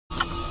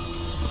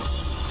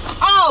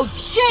Yo,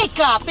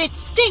 Jacob, it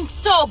stinks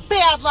so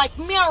bad like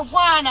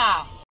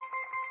marijuana.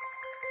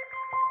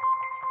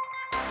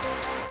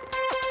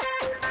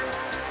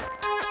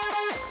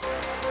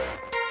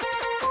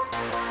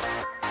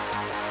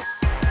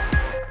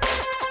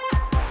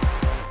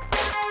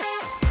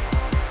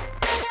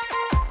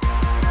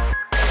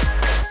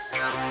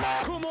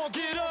 Come on,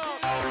 get up.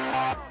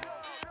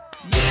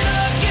 Get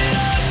up, get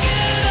up,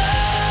 get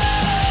up.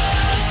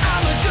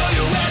 I'ma show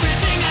you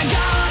everything I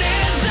got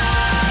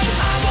inside.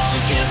 I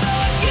won't give up.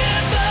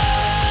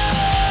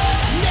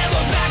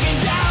 Never backing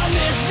down,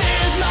 this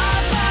is my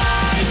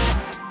fight.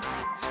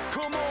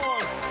 Come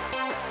on.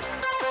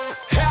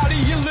 How do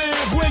you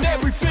live when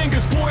every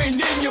finger's pointing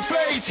in your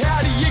face?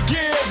 How do you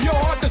give your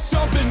heart to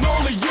something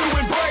only you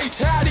embrace?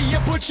 How do you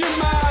put your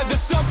mind to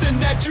something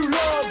that you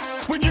love?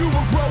 When you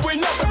were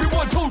growing up,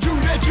 everyone told you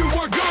that you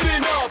were good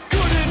enough.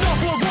 Good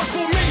enough will work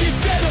for me.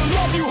 Instead of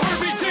love, you hurt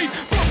me deep.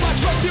 Broke my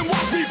trust and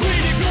watched me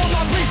bleed. Ignore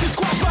my pieces,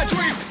 squash my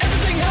dreams.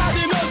 Everything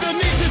hiding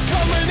underneath is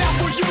coming out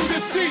for you to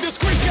see. The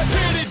screens get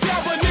pitted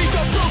down beneath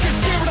the broken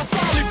spirit. I'm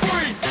finally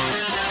free.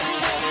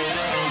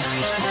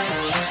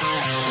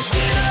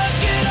 Get up,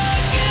 get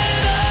up,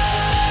 get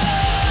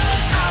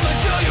up. I'ma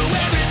show you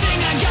everything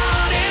I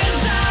got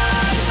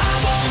inside. I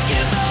won't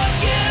give up.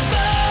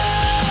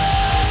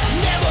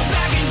 Never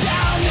backing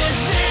down, this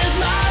is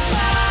my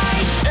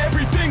fight.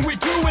 Everything we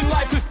do in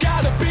life has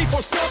gotta be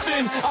for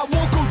something. I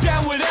won't go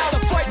down without a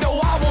fight, no,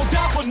 I won't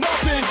die for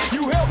nothing.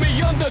 You held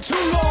me under too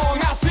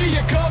long, I see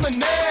you coming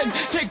in.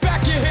 Take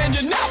back your hand,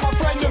 you're not my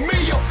friend, to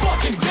me you're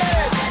fucking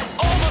dead.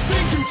 All the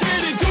things you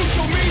didn't do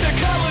show me the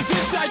colors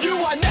inside you.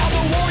 I now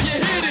know all your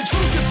hidden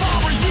truths. If I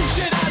were you,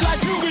 shit, I'd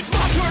like to. It's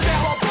my turn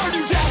now, I'll burn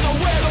you down.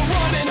 Nowhere to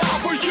run and out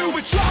for you.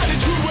 It's tried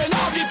and true, and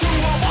I'll get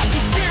through. I'll watch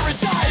your spirit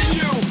die in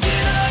you.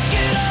 Get up,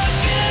 get up,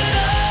 get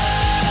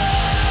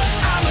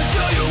up. I'ma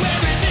show you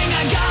everything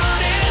I got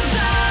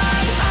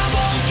inside. I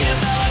won't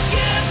give up.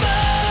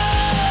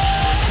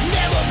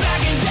 Never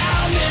backing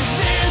down, this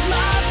is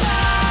my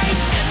fight.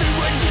 Every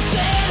word you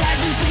said had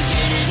you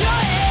thinking in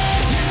your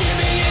head. You give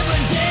me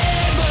even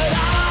dead, but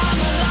I'm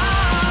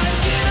alive.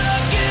 Get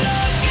up, get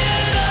up,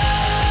 get up.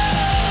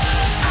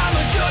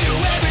 I'ma show you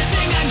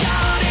everything I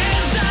got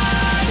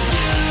inside.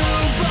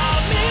 You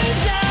brought me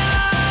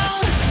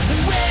down in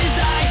ways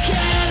I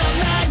can't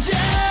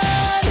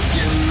imagine.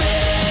 You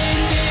made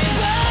me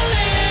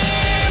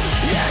believe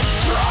it's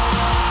true.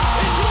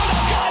 It's what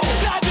I got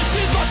inside, this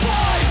is my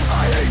fight.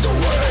 I hate the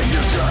way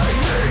you take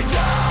me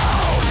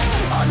down.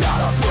 I'm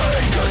not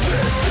afraid cause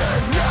this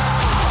ends now.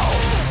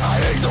 I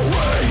hate the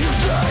way you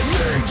take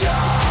me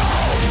down.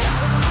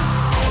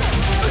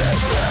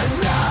 This ends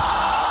now.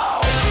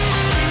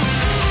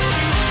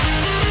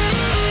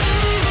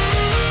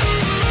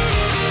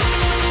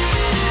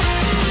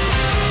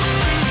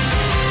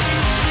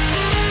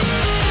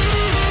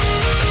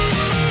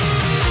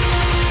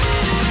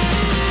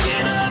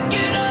 Get up,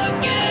 get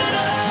up, get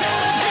up.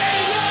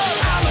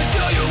 I'ma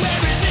show you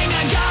everything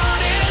I got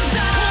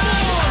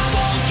inside. I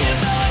won't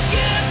give up.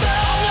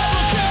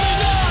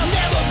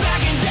 Never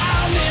backing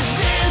down, this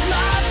is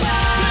my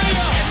fight.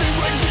 Every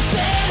word you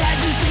said had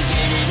you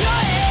thinking in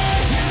your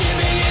head. You give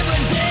me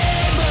even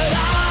dead, but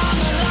I'm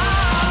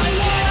alive.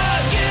 Get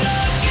up, get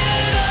up,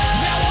 get up.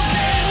 Now I'm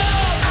getting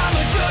up.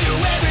 I'ma show you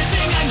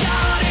everything I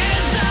got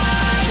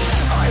inside.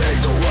 I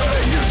hate the way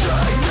you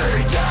take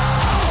me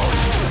down.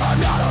 I'm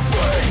not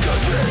afraid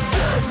cause this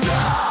ends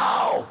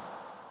now.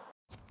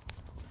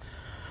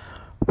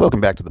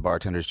 Welcome back to the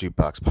Bartender's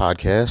Jukebox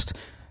Podcast.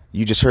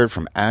 You just heard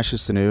from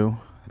Ashes to New,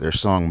 their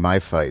song My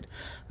Fight.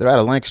 They're out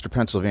of Lancaster,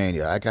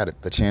 Pennsylvania. I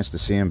got the chance to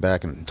see them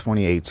back in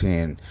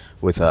 2018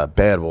 with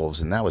Bad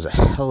Wolves, and that was a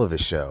hell of a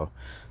show.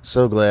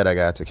 So glad I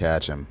got to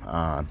catch them.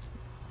 I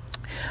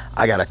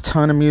got a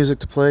ton of music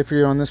to play for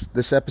you on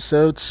this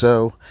episode,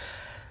 so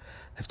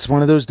if it's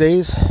one of those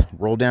days,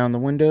 roll down the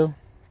window,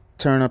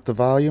 turn up the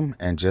volume,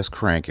 and just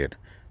crank it.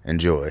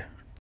 Enjoy.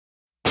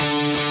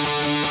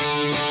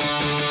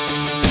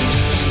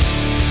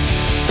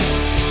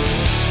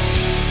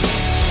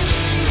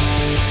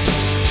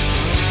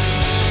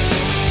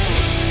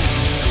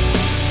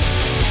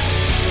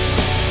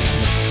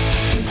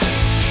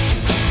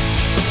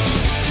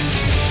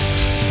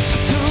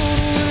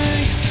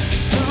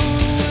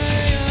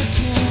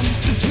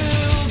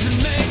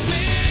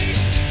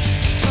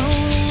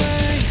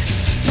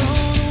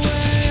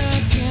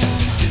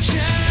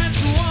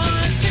 Chance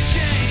want to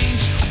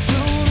change.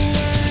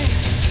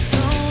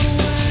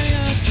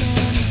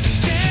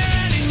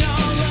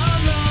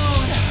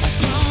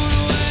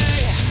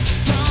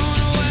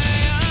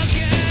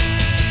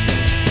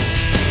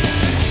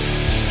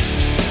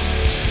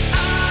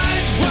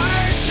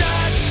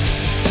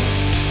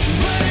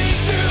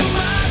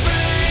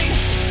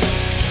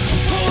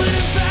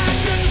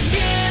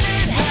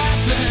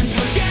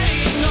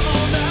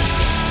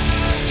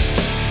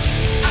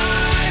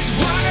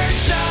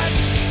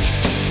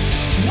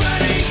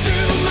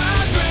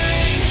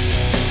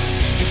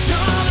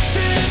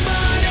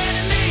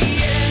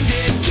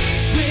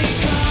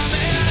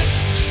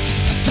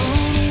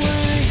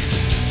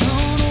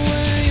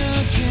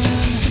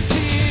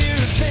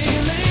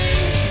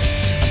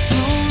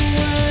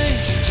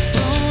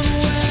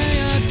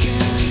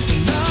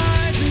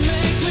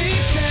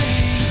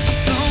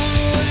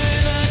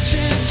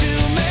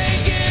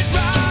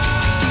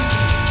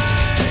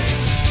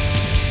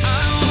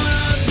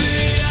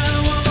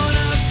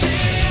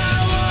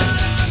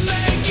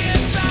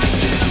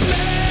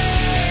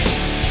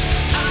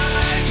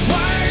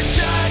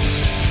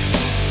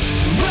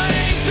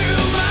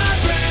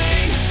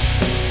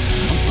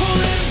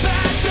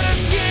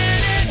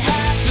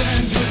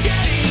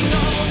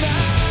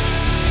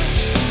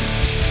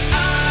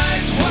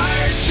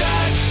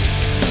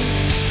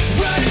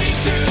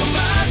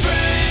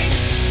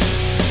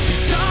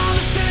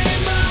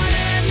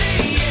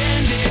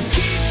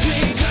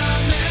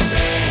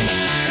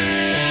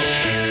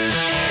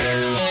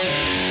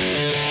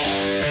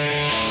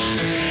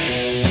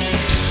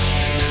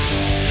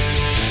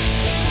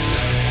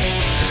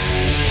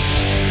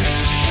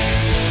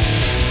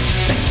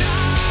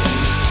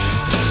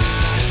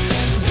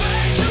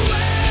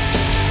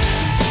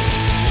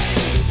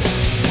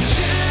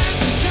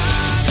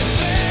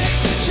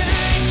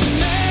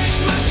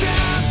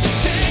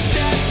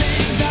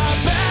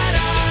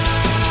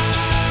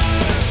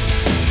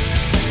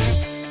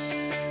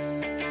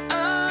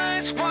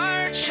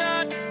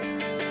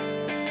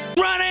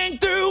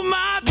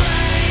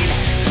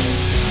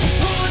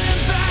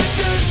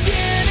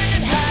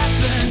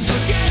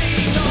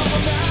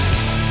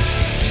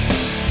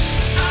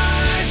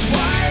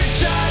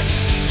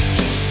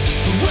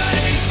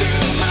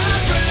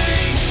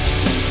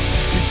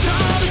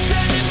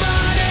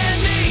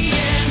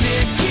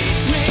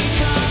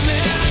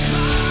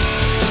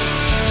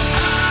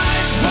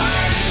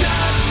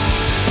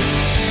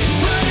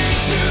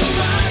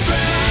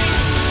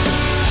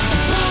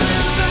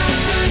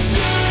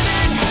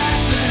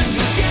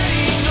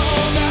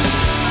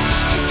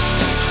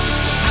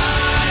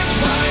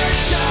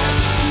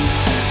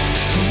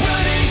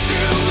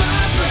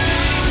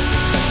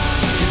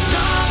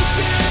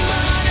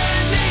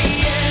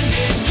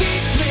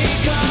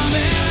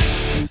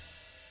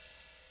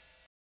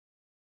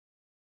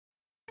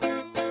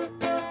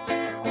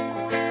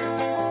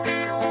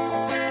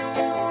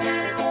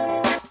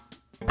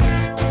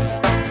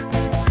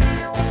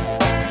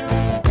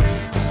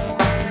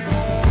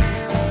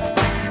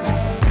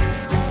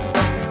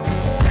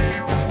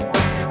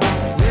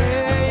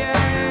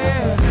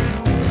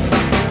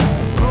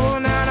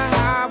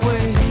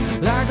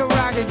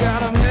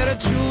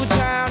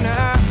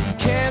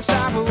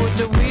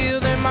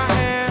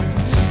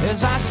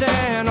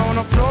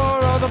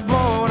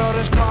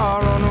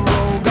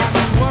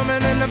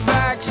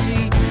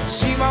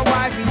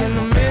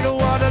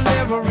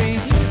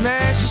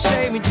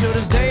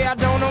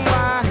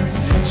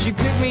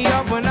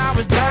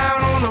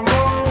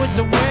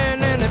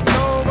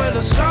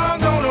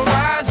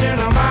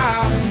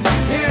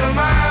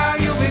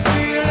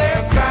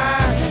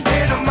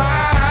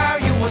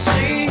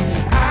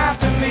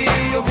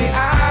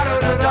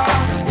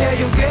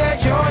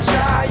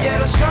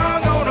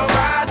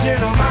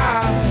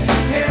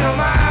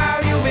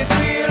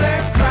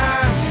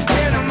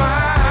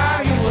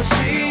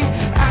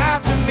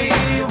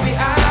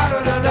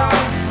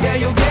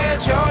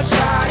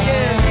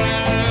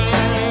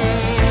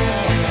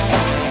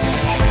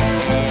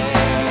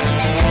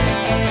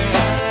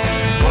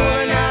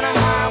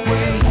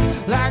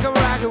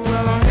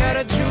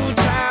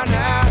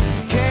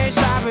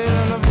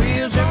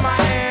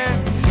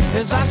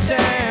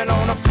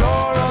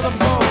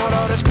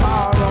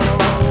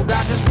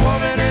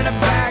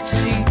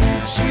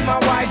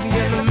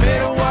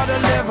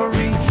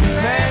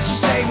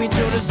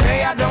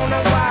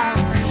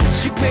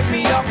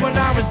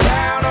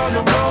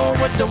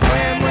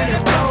 wind when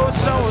it blows.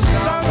 So the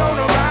sun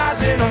gonna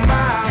rise in a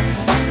mile.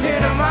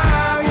 In a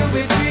mile, you'll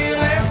be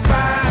feeling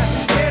fine.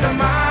 In a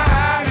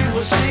mile, you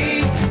will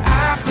see.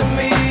 After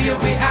me, you'll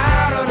be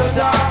out of the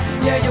dark.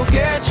 Yeah, you'll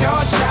get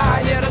your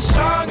shot. Yeah, the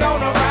sun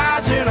gonna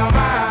rise in a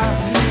mile.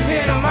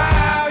 In a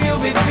mile, you'll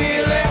be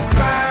feeling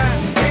fine.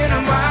 In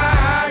a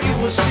mile, you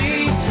will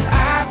see.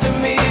 After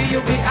me,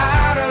 you'll be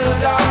out of the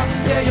dark.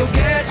 Yeah, you'll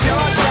get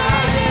your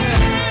shot.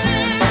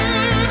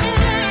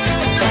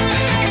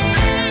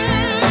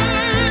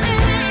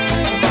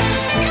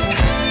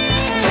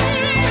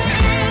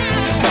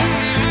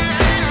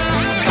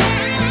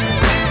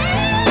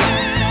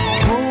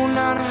 Rolling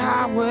down the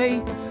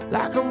highway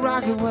like a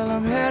rocket. Well,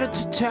 I'm headed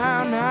to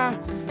town now.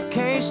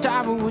 Can't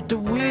stop it with the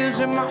wheels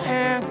in my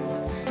hand.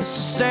 It's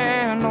to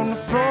stand on the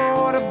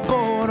floor of the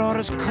board or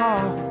this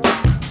car. On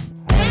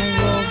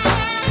the road.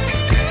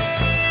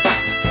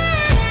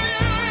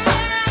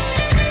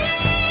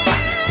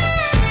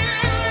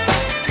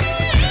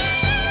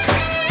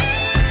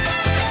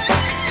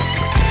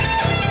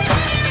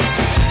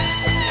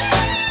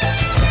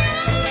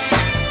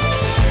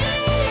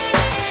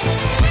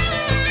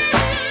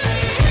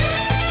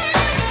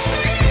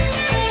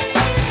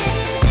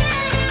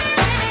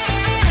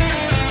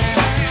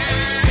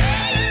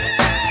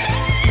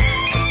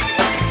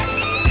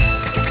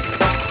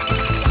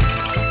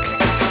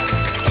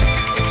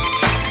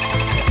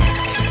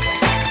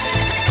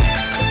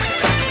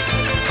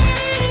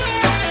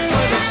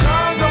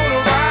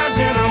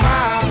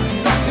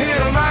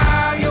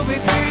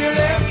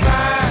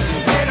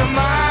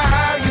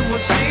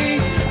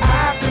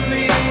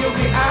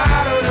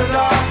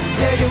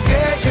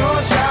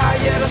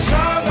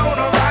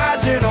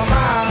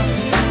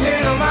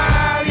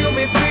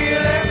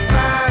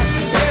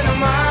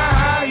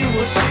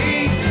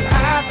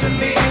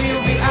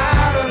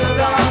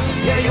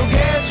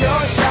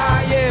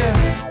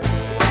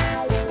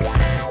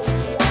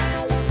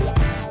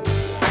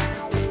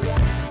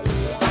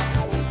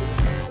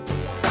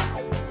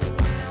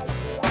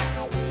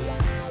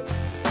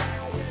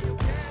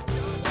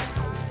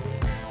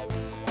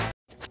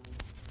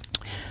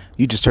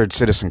 You just heard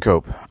Citizen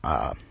Cope,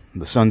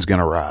 The Sun's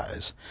Gonna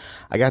Rise.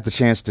 I got the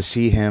chance to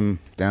see him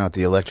down at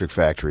the Electric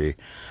Factory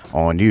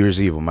on New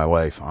Year's Eve with my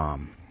wife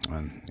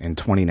in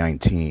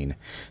 2019,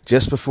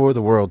 just before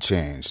the world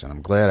changed. And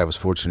I'm glad I was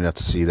fortunate enough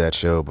to see that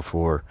show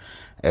before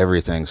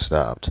everything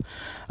stopped.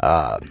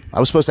 I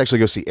was supposed to actually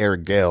go see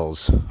Eric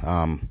Gales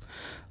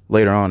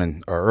later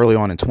on or early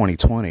on in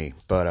 2020,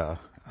 but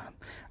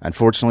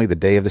unfortunately the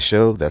day of the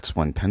show, that's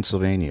when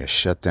Pennsylvania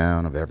shut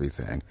down of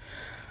everything.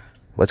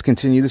 Let's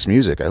continue this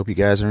music. I hope you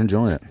guys are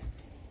enjoying it.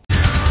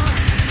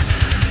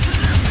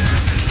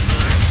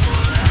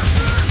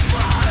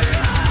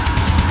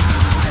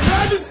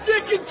 Grab his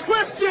stick and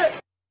twist it!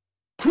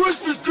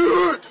 Twist is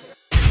good!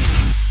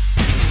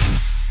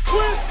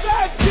 Twist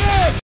that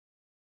dick!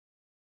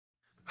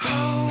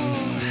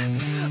 Hold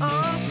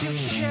on to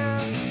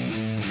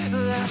chance,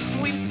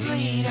 lest we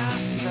bleed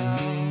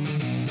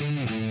ourselves.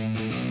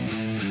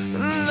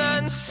 And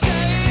then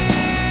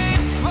save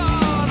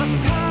for the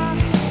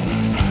parts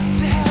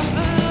that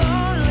the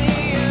lonely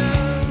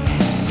end.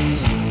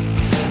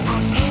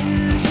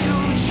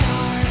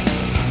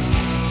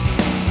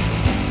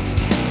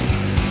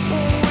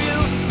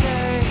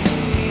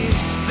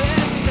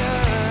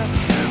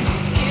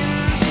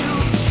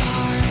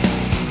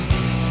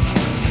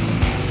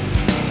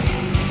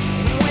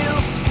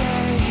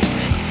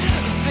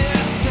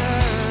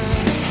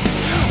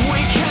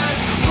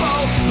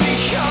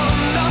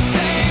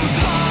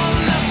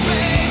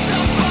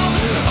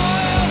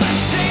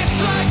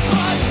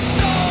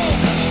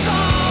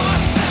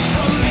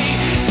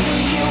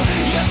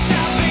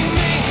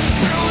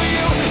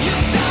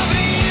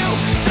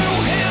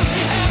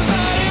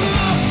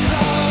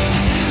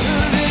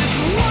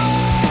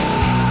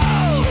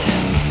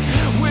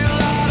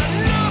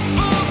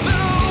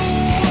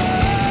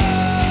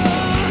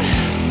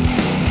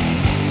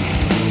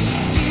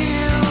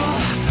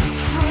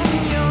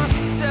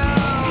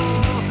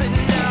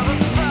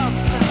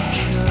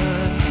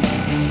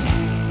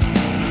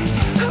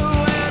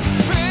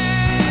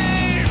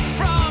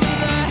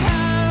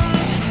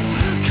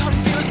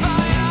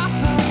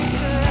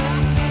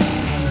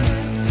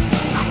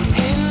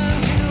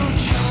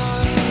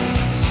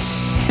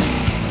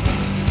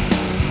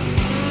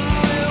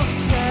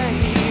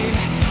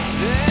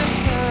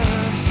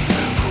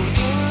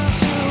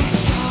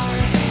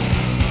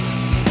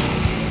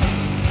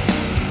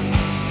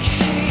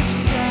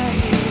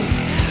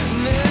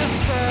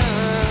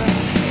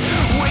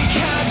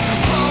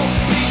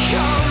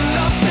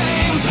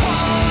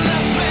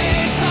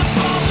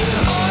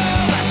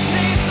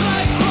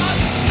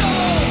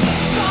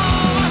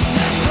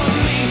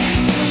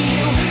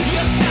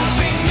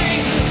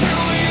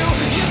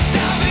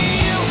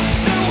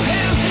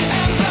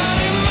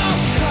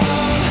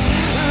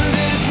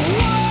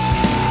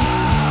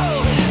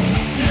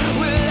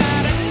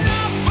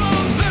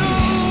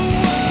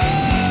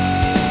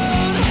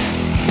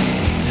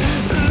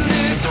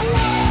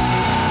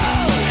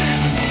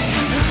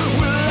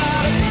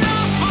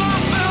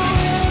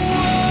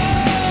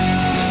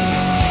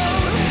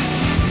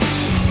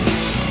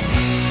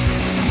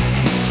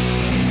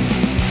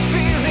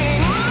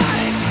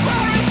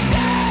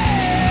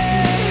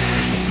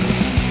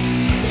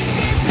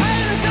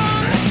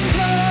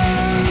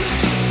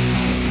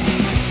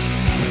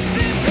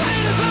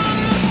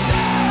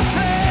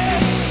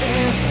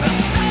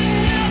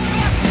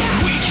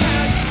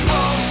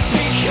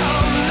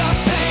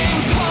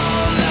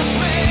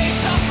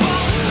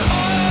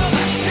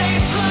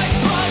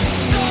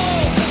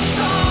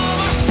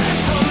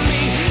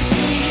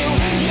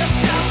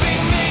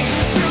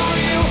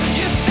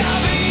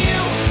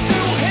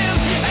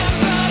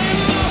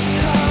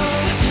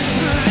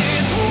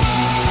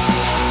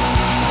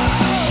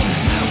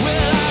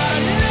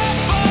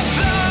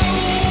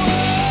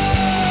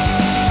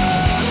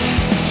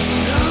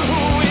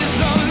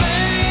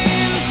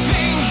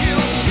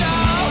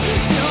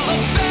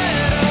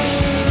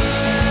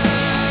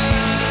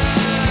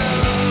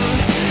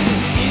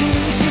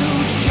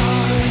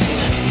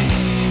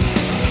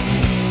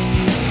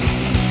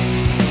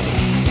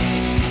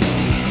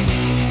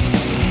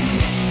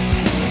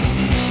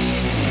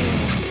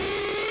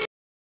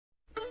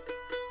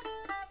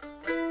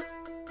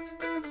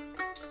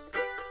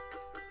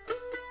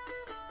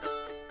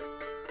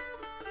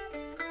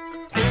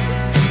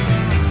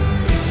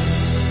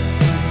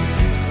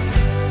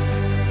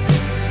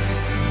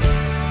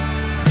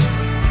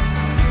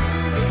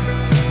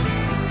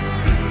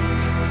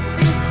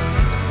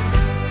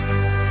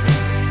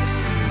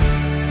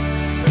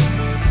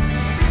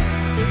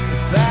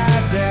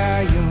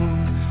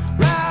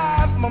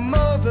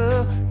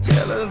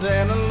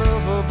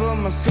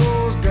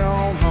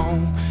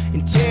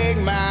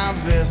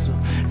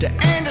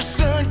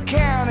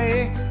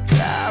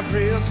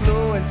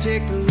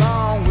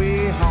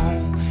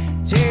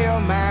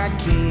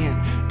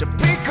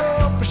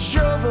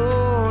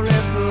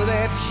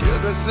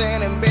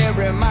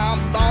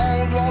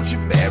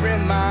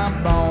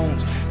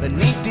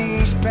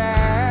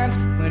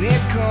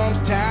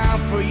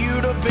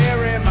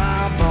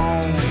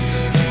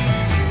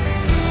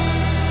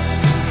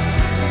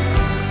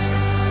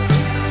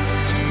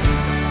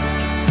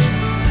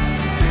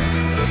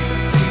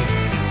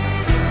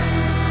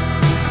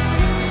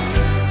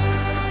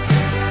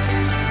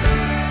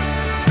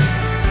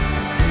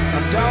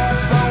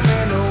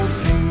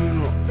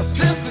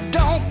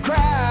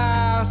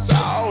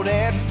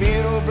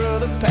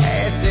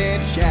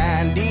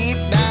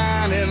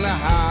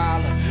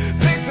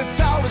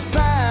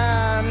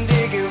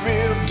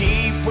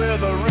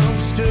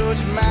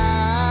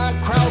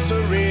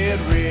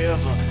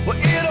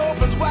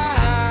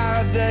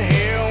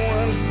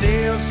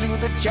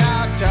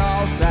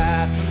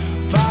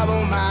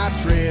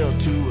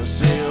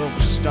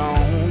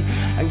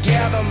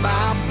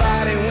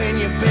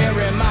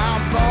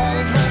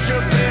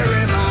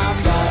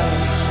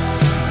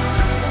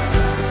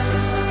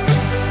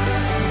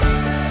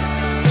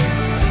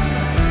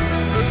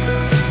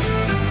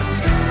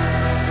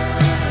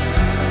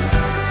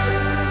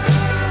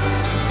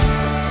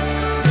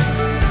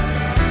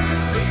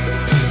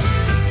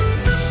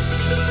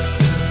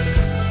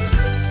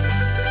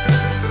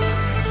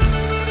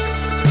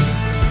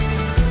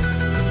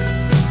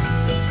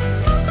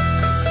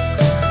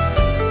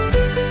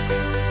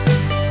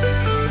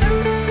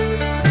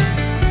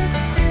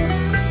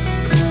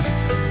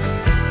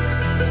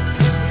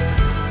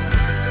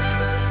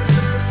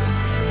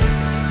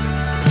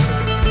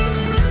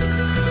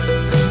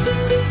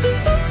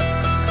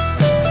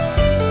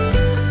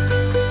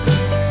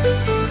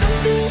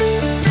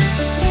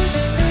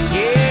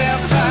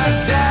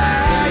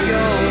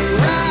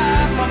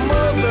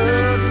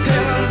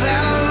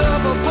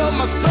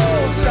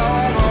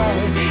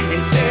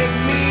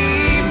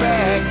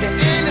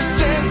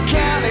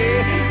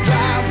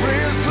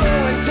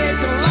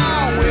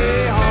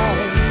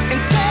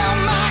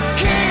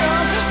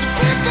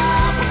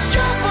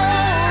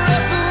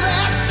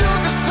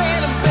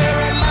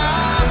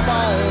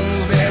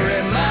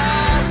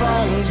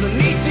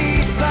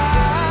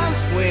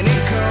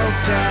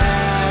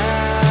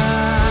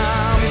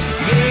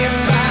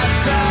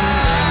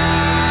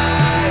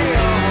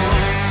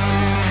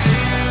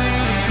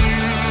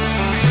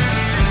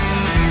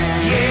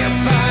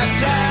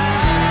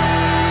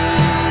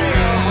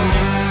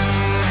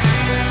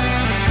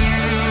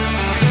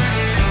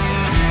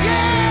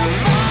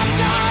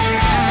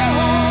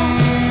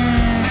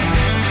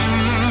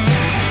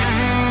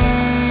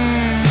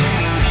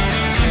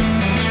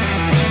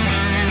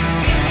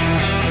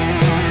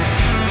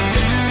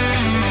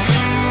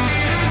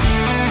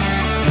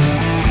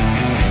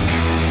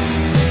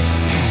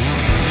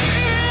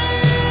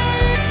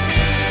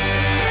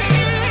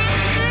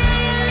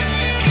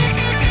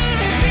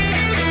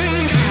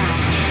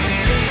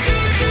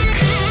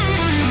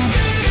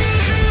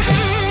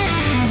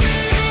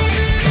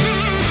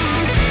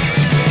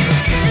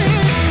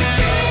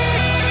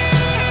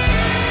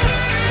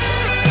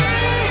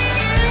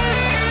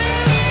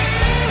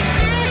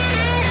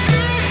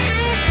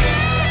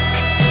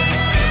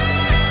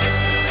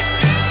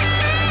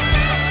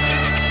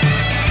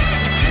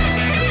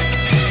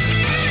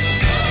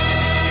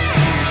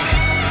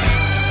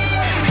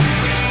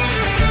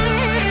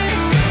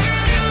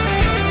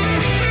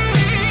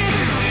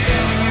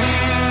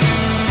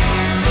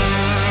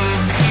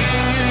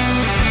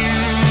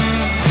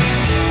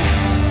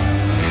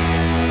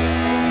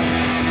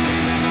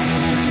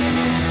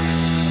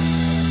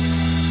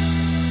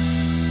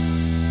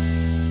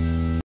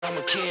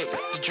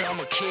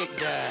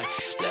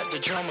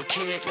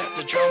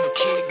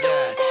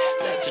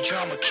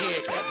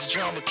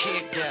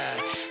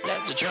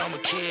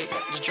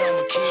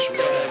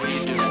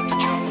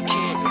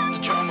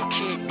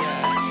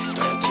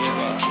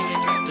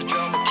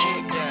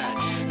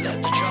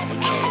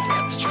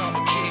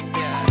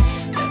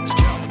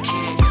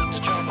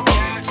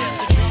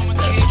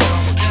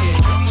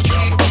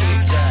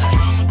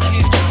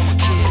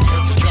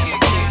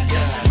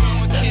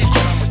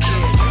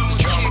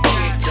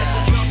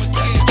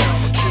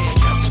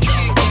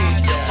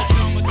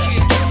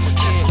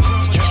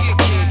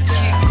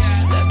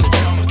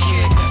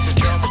 let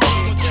the drama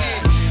kick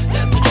die.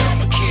 Let the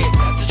drama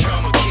kick.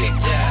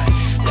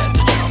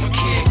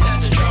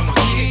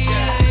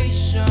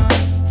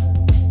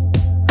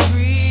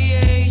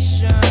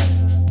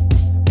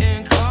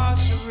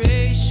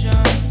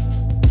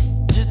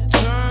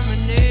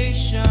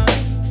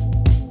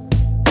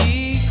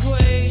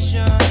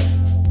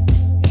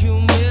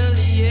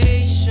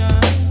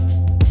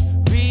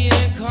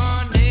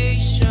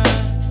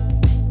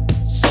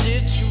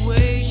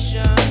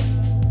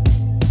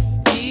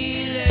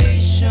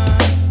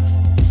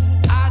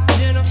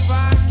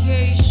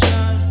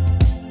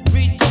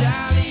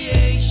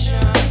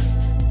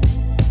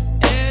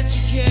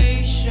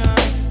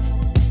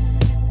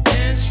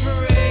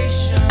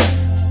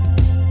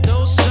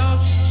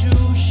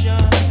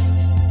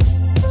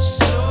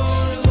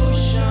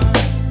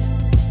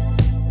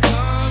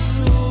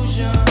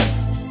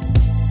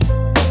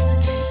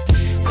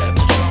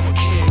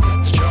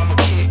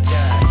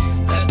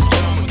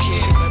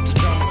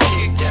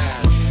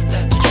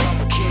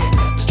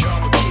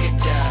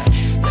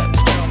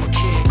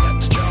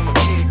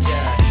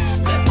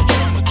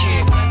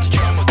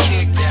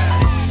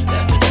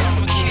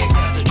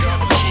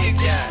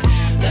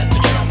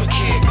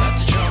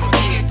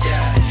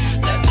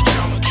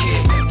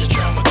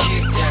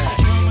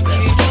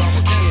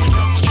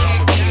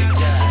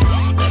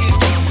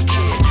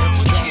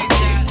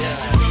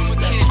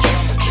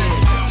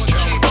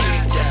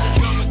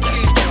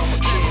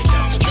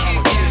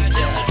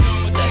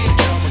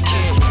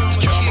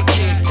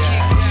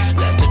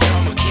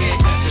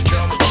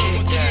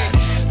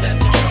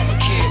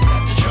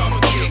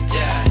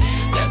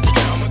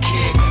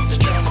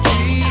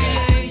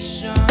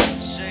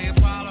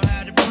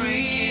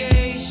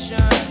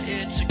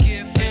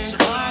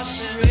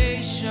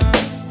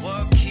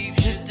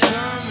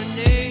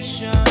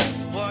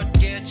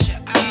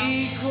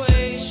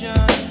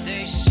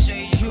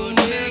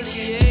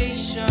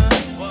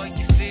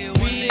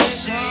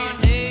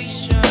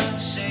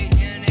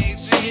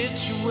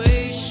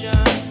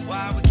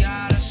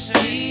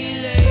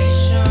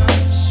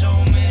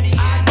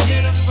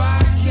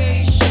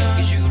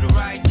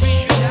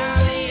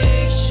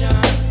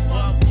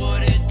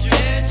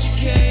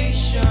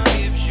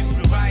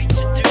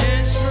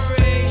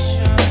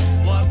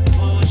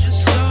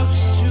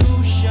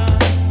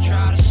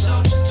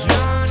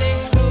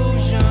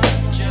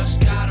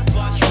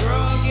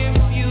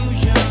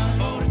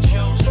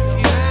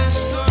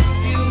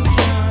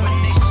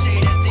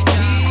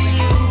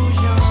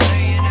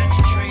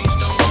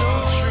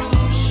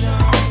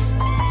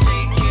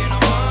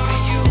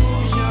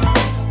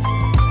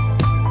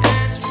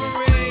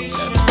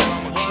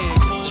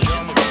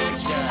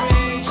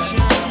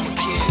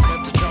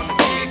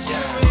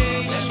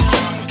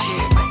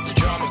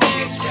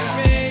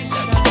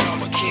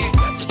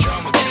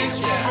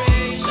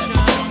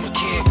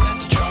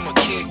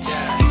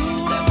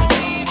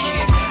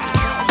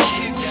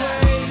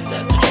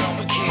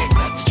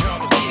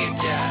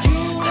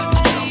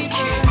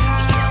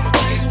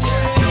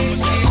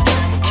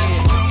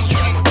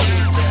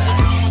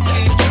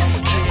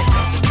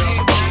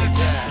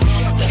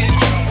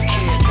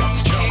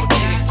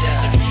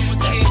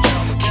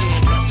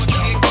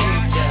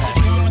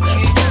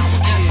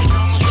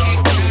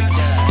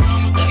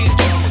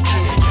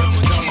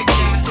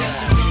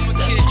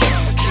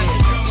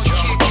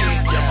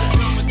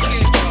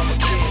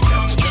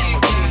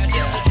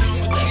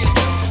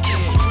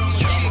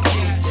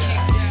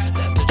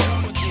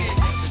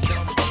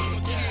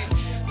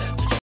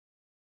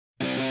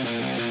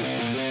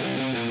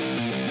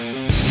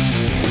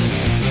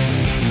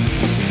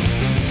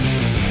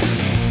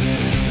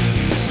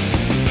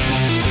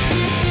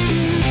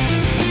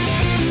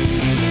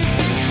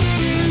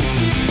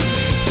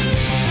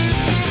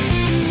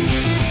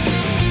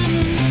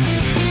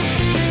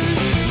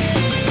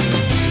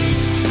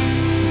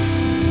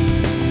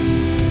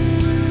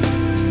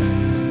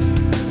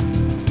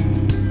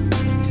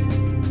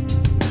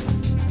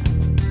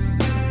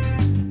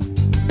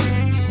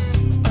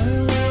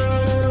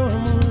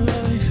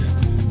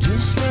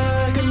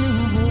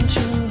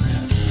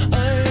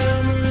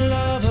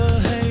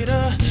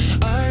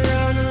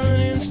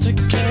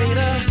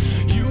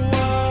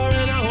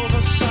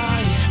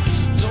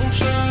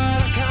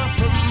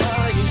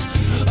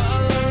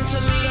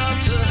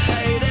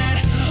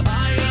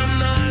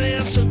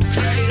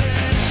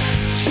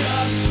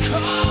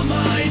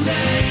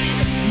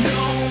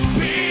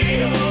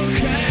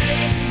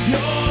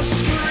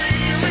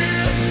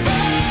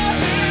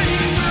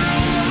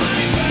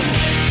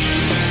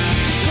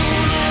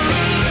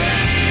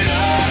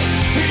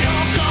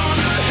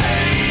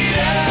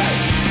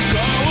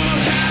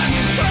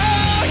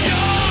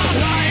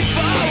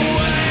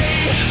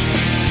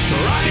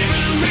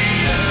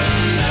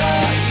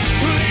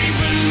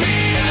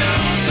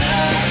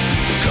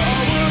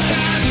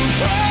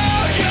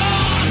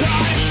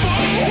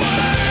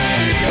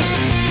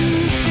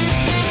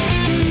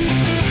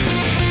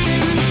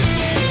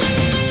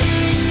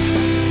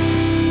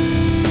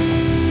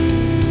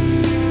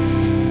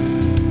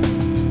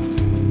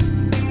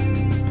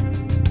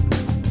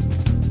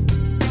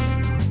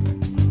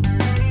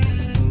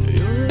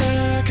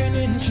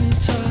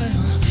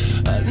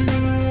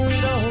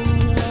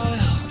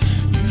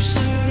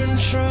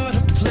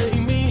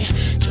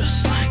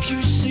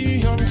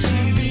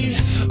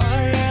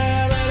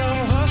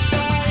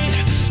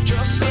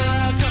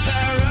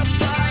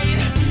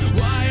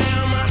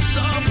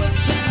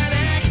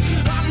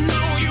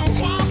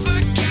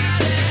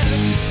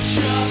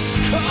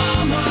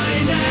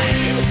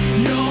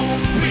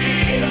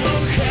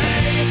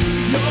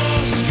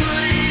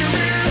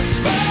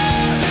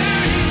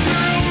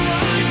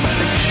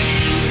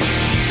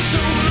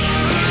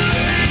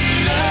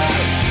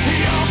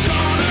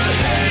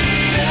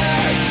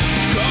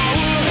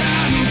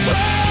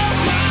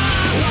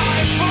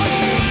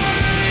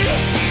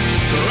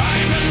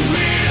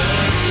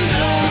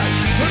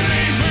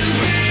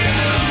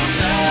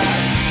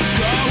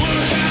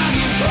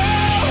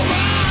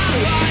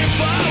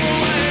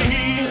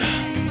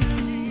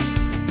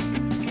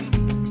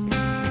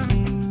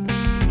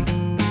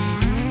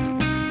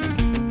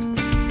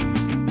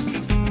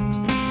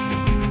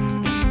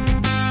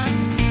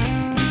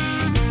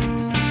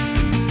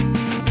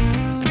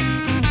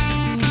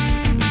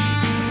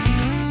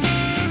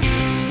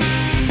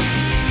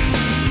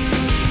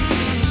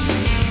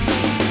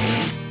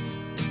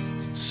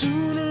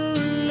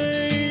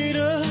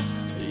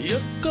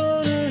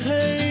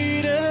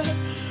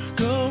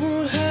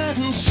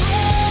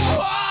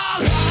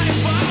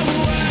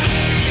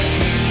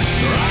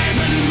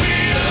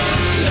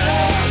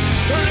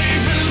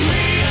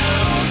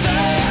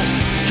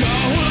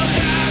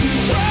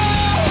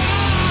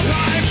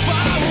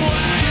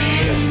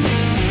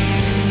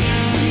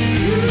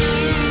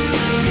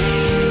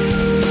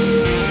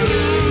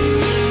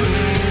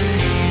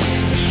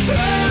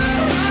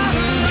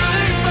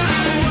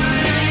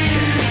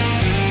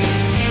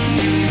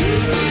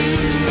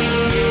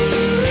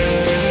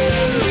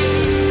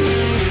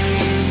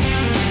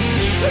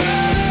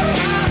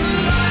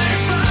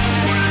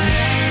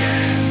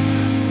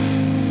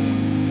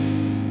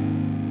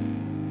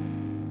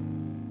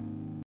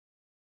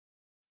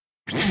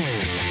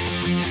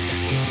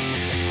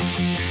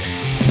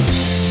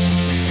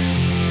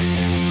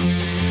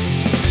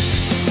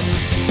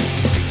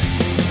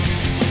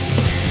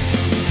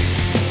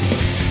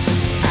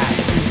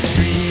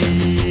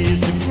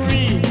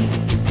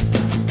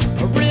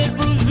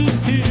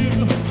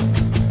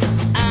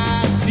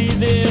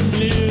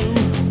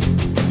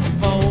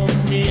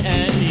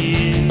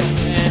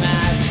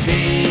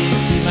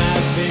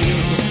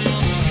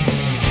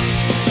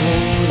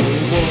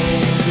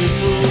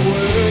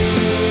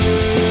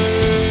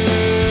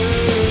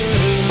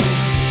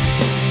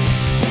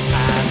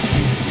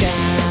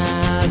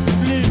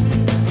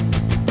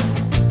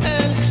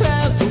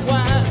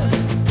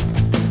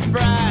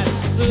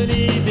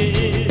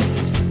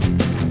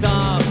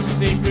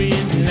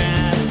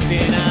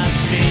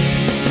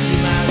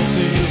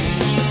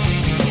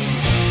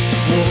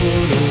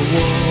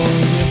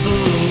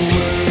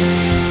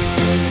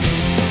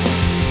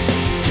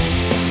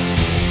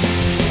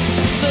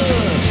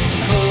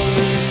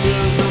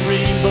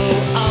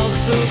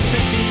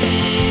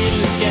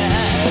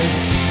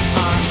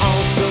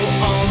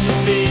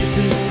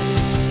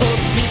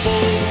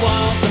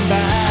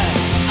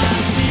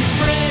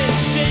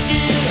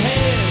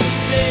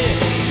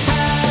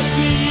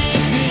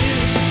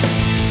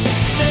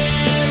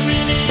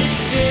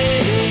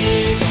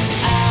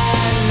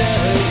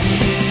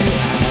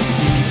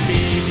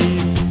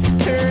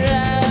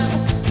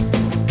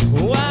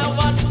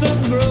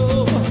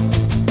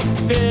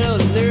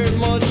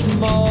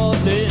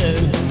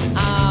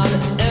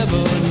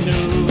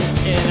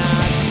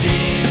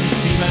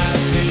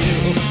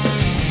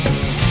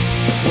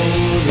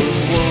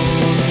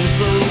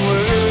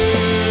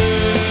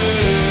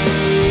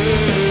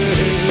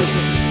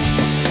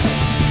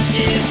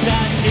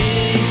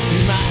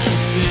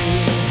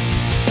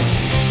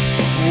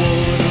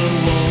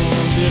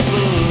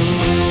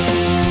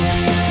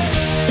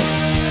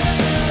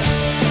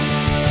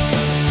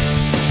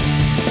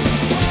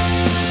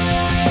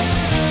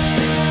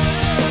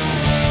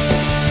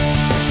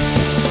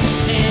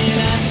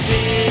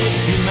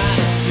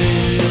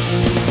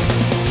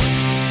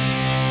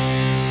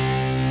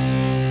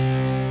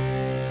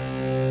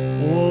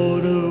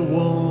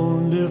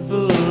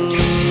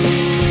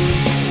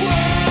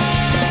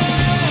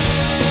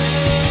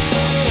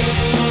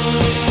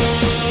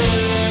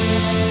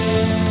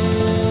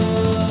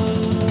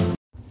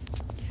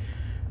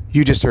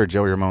 You just heard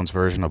Joey Ramone's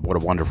version of What a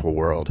Wonderful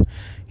World.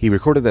 He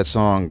recorded that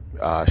song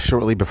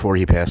shortly before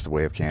he passed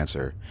away of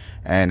cancer.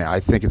 And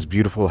I think it's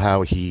beautiful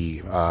how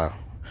he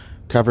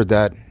covered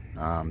that.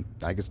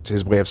 I guess it's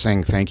his way of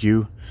saying thank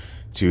you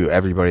to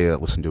everybody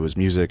that listened to his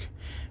music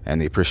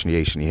and the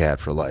appreciation he had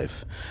for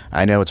life.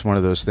 I know it's one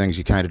of those things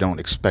you kind of don't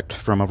expect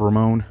from a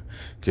Ramone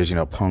because, you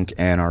know, punk,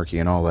 anarchy,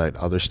 and all that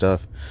other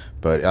stuff.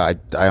 But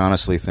I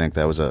honestly think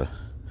that was a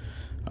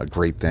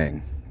great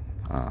thing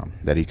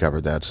that he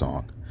covered that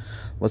song.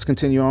 Let's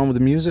continue on with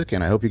the music,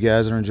 and I hope you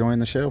guys are enjoying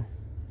the show.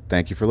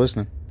 Thank you for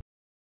listening.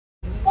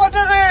 What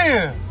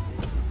that is?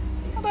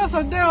 That's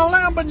a damn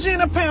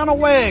Lamborghini panel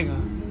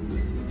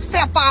wagon.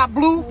 Sapphire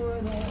blue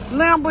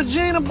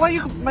Lamborghini, boy.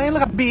 Man,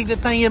 look how big that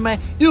thing is, man.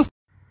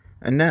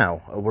 And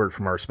now, a word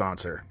from our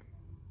sponsor.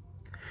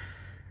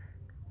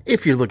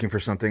 If you're looking for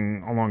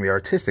something along the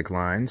artistic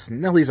lines,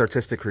 Nellie's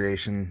Artistic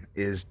Creation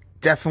is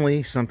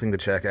definitely something to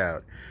check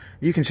out.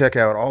 You can check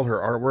out all her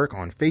artwork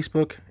on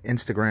Facebook,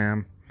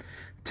 Instagram,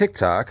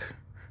 TikTok,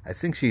 I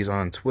think she's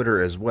on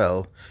Twitter as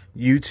well,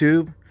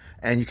 YouTube,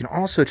 and you can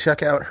also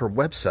check out her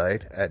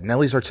website at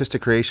Nellie's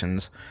Artistic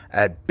Creations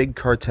at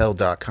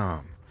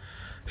bigcartel.com.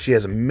 She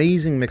has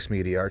amazing mixed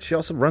media art. She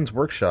also runs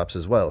workshops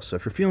as well, so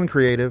if you're feeling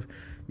creative,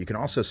 you can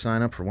also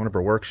sign up for one of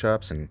her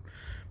workshops and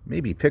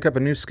maybe pick up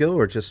a new skill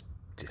or just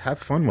have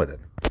fun with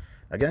it.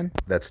 Again,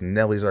 that's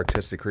Nellie's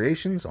Artistic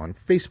Creations on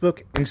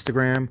Facebook,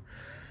 Instagram,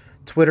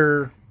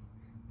 Twitter,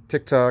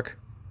 TikTok,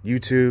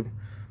 YouTube,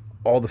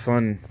 all the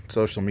fun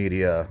social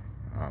media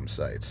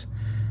sites.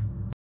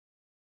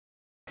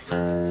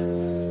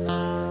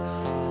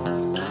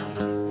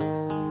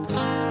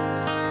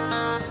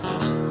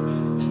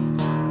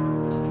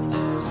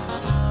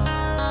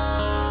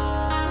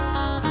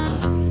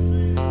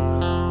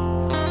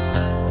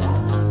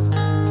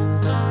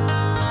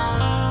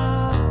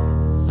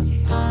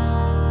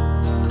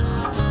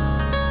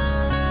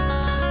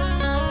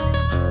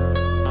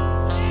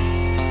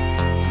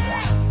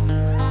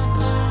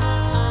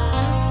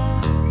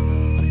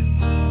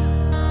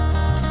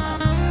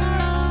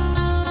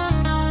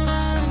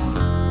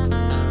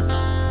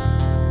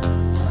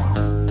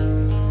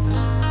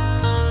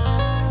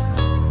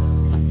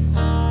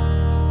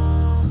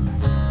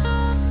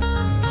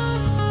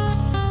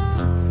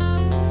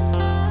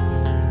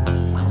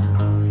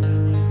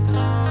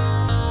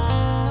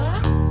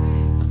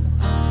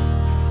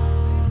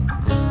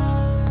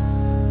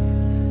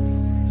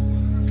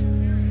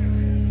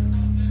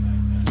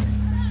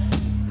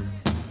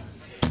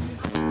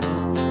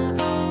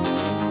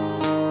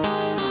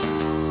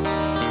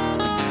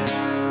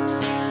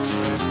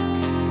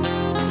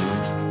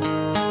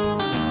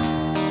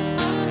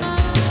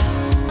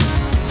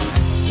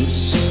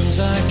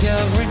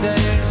 Every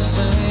day's the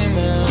same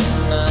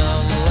and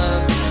I'm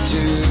left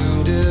to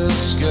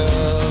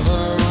discover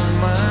on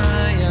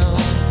my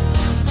own.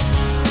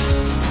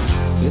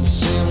 It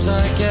seems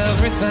like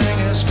everything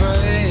is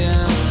gray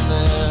and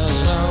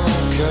there's no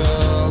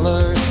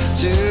color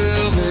to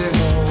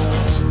behold.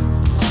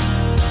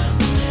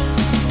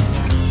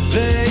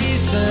 They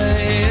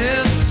say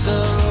it's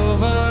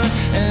over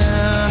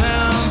and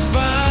I'm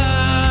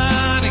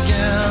fine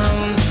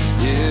again,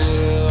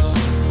 yeah.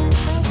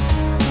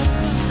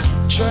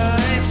 Try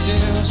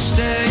to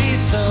stay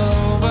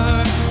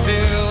sober,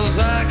 feels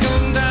like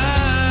I'm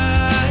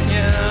dying,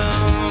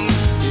 yeah.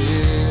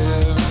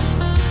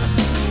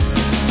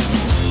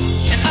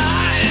 And I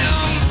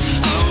am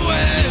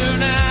aware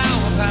now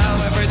of how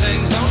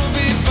everything's gonna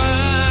be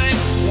fine.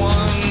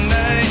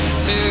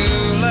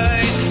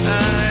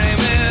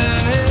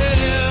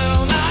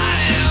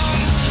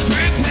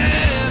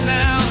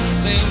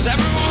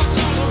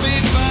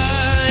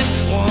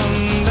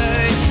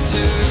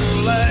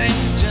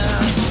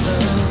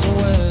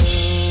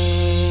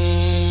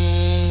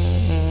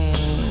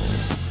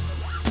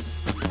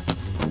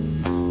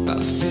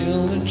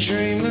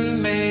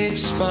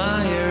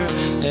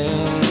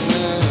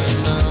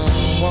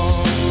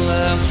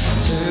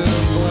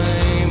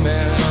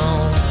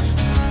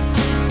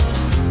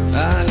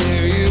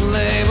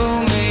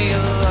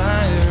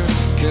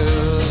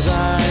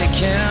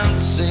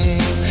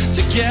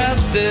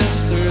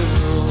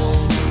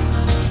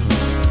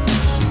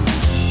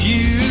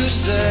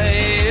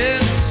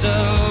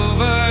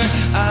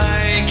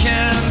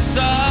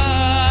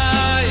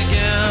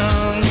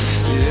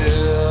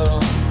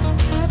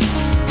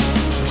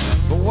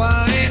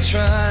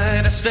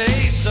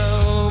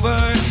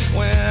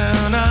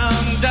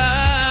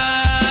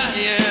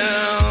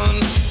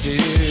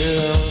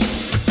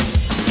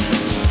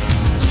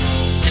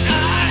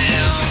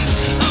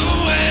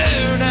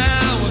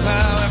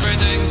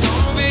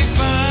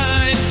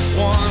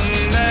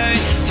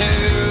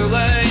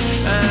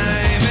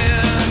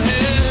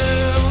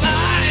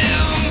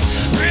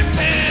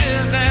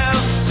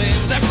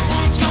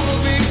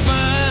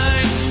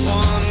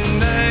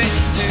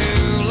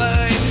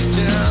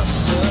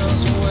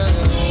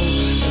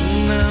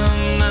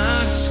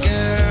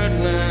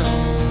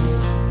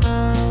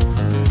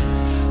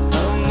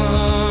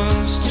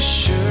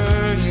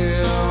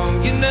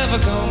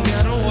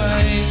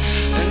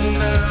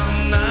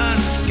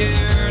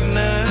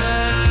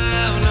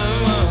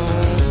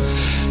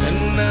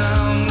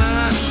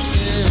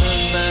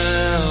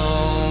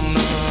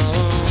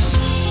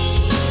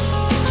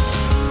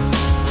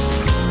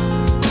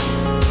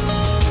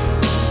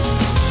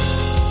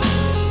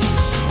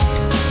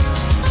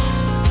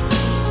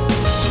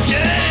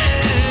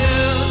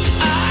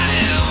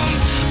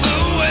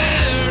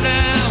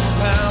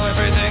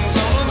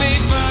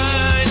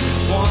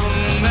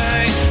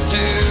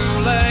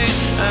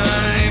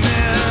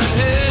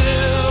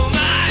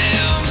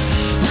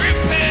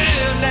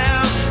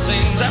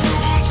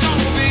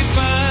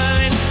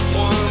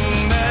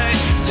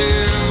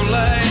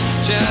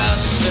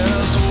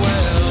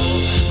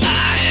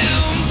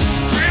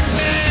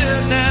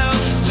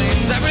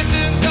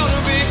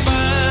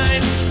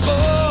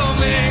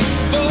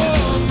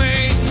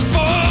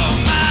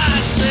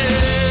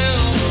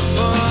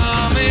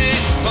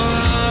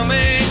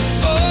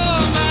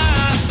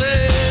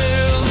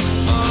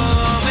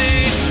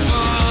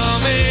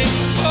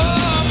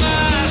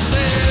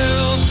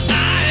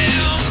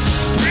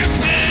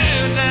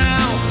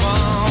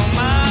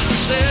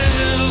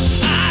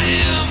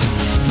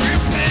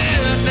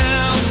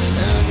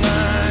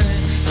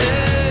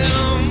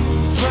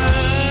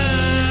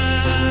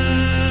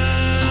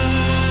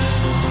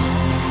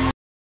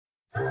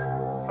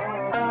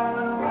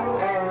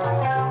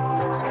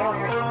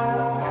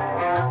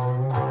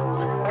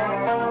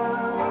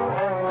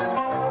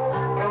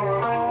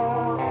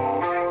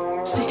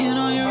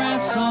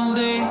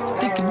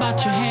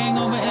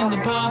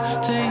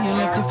 party. You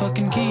left your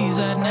fucking keys,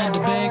 I hadn't had to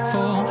beg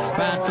for.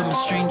 Ride from a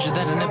stranger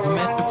that I never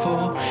met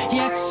before. He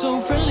acted so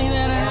friendly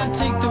that I had to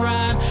take the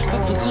ride,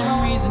 but for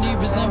some reason he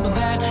resembled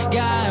that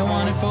guy I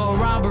wanted for a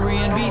robbery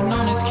and beating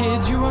on his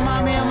kids. You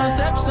remind me of my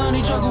stepson,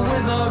 he chuckled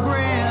with a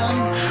grin.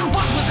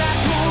 What was that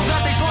move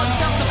that they taught in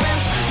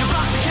self-defense? You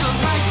blocked the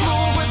killer's knife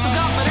move with some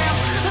confidence.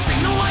 This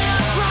ain't no way I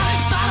try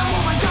inside a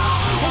moving car.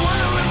 I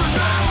wonder if I'm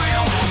doing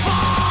real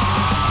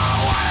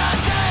far. What a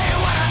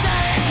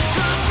day,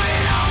 just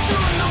freedom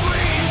shooting the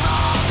breeze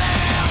all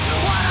day.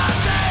 What a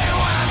day,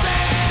 what a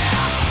day.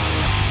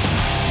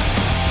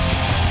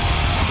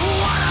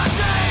 What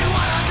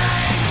a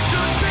day,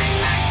 should think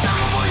next time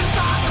before you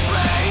start to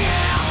play.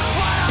 Yeah,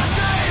 what a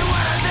day,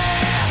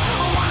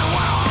 I wonder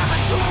what'll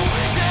happen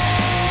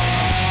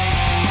today.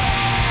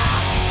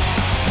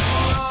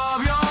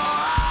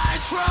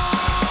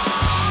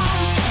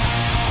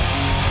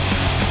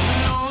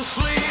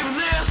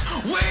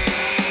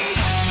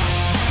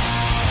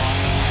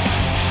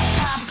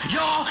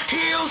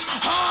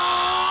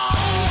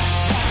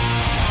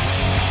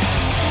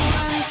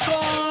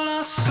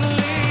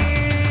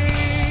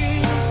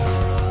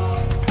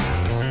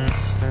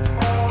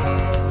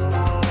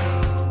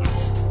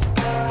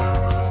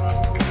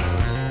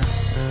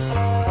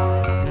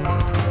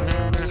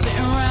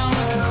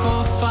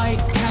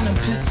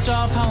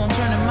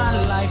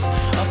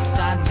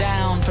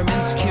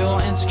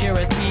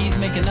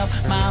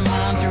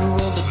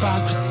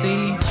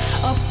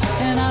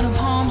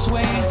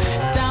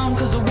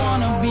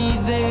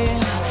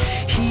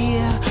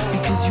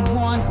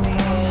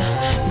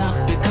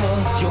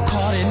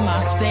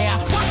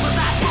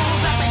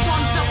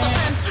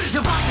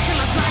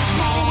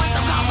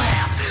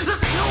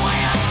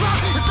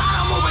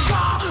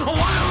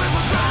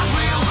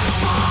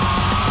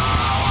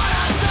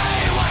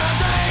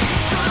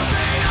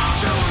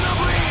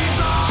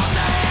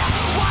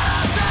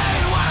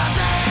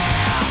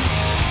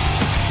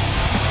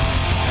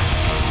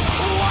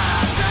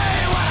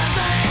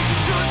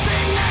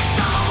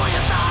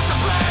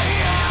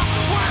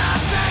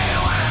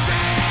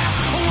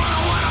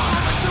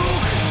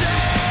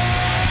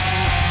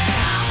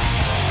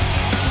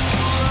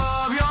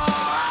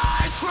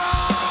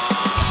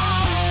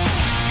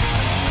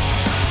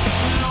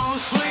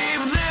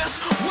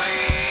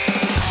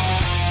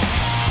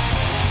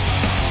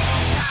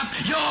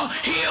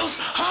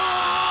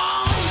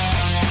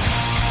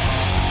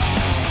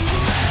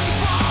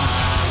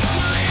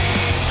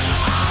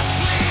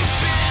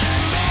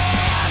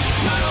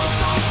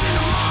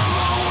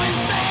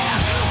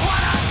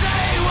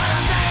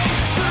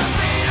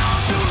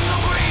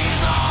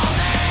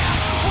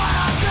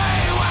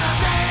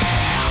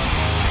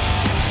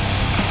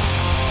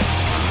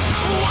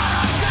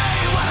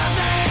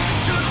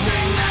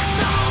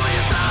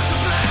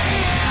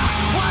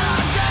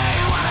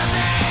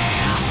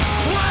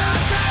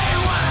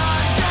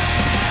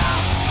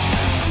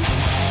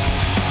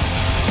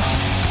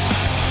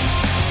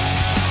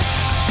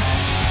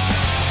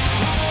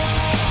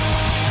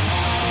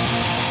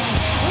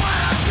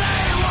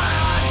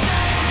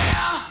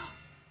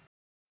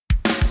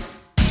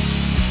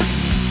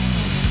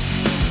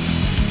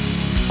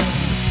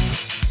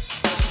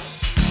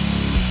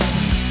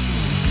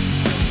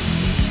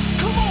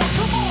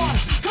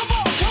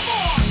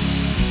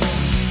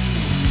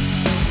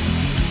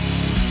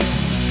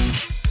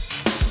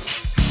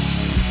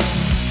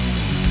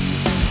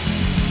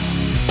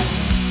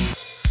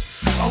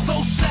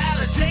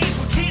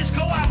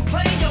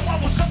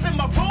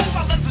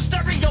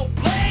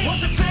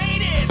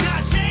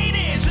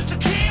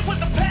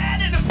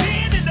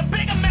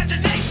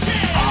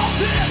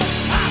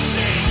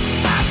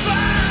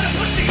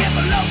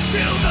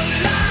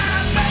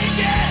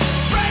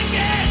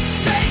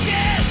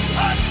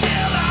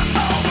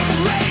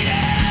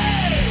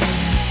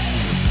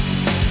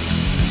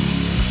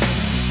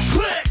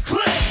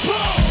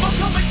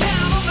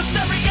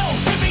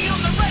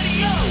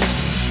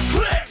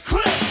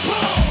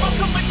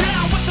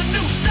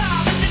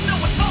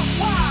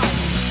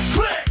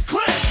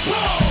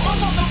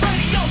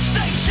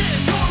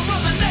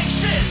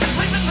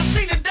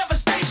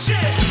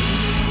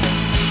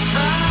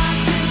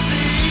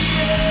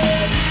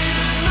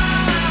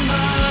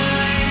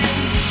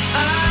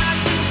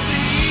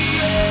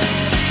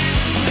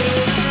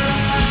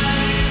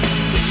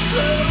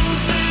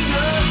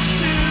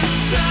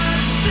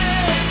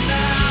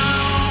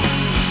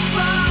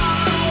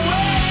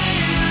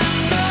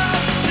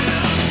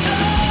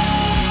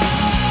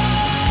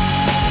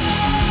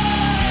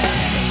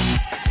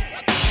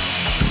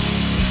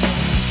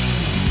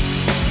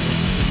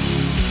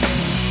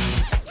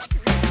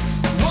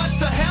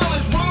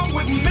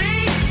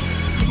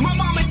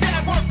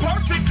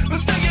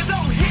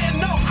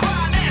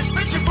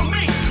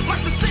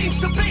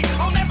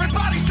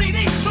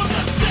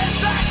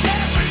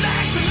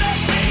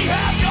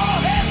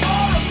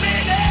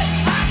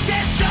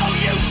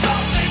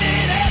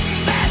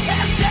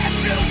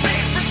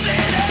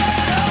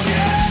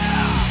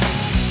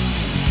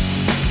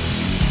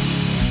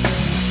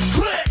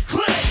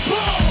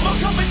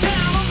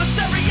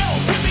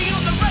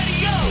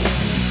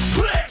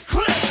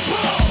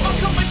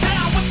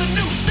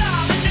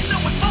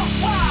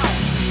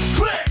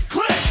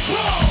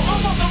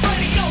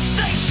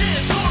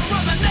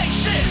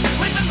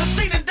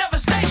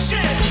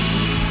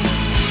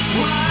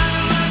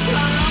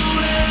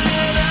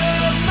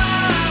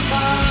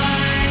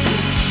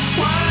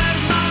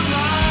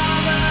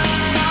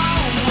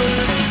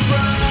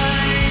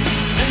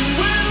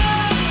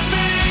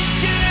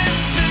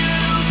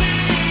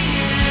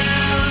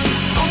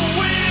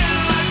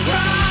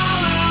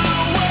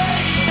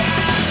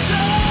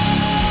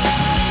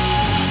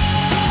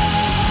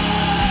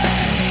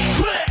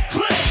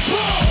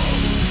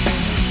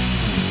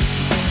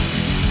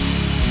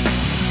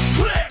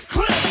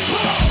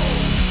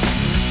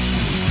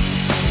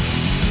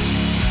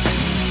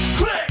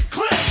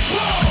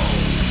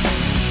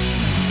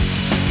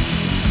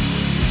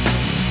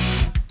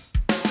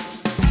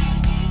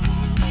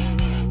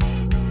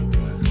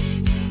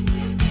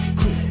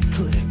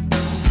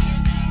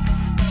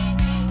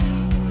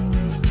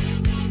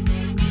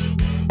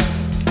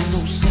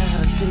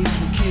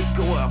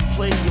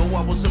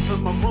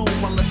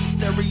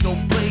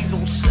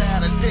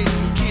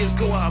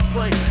 I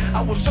play.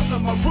 I was up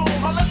in my room,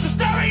 I let the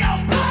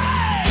stereo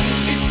play.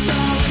 It's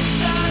all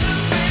inside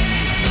of me.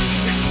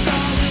 It's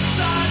all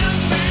inside of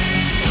me.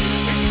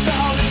 It's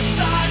all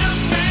inside of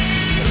me.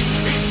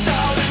 It's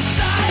all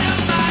inside of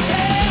my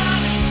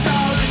head. It's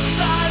all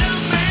inside of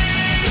me.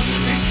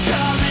 It's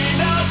coming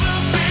over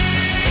me.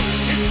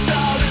 It's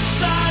all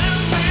inside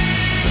of me.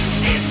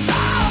 It's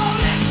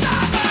all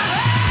inside my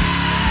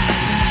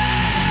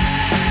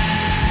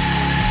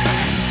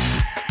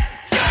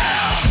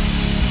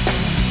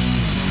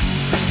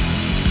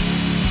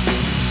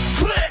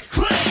Click,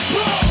 click,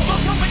 boom.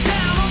 I'm coming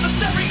down on the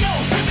stereo,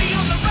 hit me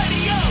on the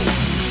radio.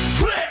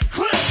 Click,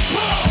 click,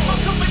 boom. I'm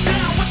coming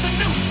down with a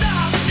new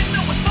style, and you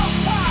know it's buck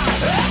wild.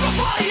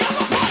 Everybody,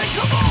 everybody,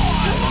 come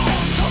on, come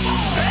on, come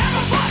on.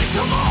 Everybody,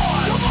 come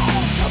on, come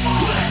on, come on.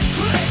 Click,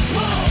 click,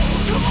 boom.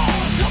 Come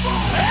on, come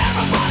on.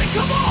 Everybody,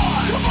 come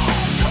on, come on,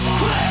 come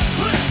on. Click,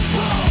 click,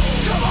 boom.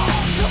 Come on,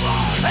 come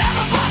on.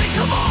 Everybody,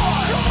 come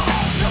on, come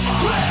on, come on.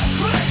 Click,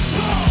 click,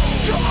 boom.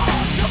 Come on,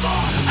 come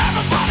on.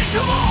 Everybody,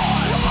 come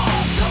on, come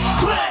on, come on.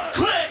 Click,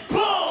 click,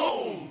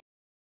 boom.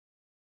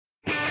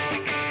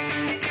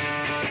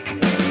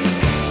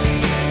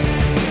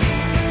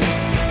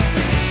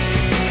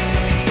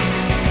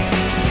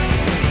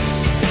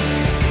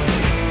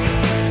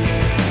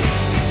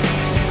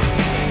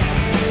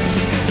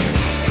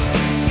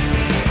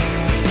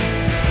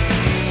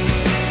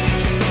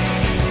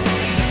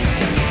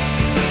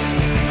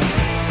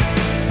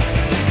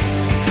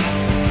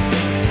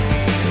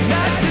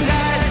 Not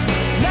tonight,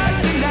 not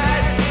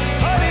tonight,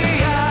 honey,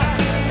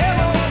 am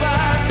on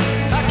fire.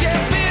 I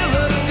can't feel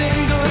a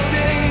single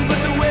thing but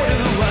the weight of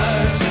the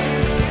wires.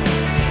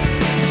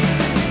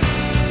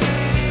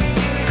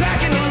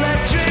 Cracking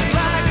electric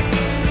light.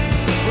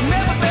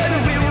 Remember better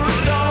we were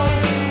stoned,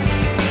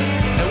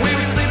 and we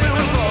were sleeping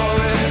and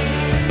falling.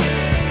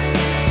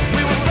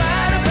 We were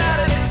fine about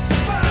it,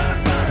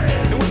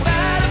 and we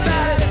fight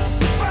about it,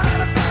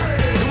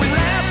 and we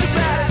laughed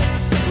about it.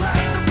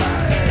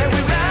 And we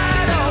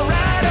ride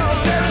on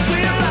Ferris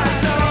wheel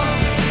lights on.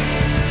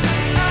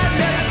 I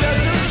never felt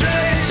so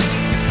strange,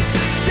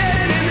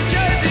 standing in the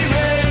Jersey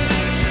rain,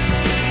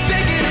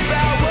 thinking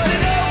about what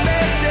an old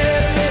man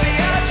said. Maybe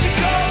I should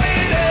call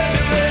an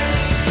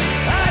ambulance.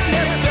 I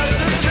never felt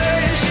so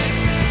strange,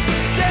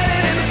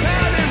 standing in the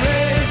pounding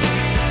rain,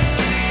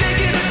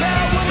 thinking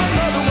about what my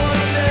mother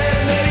once said.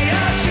 Maybe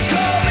I should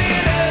call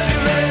an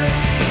ambulance.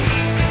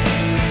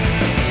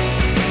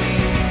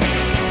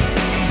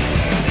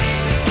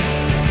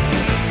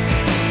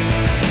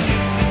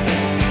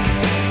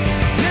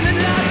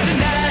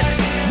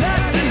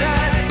 Not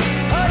tonight,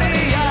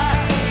 honey, I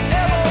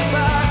am on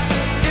fire.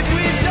 If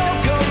we don't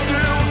come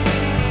through,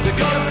 they're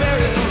gonna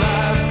bury us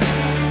alive.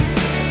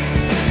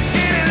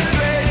 It is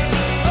great,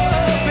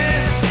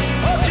 abyss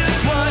of just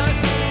what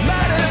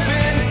might have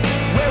been,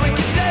 where we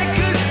can take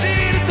a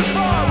seat at the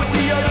bar with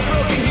the other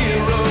broken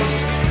heroes.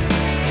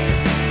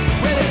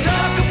 Where they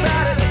talk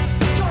about it,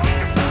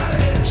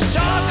 just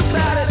talk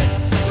about it,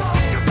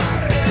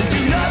 and do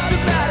nothing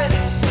about it.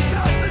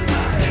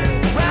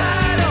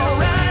 Ride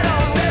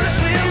on, Ferris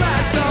wheel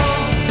lights on.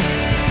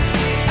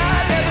 I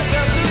never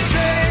felt so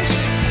strange,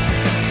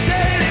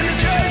 staying in the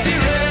Jersey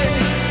rain,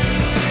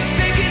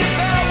 thinking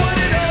about what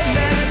an old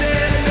man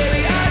said.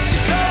 Maybe I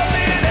should call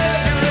an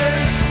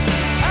ambulance.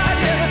 I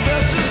never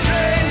felt so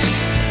strange,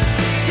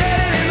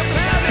 standing in the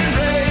pounding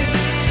rain,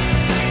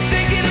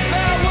 thinking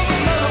about what my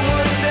mother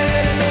once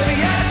said. Maybe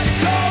I should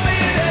call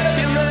an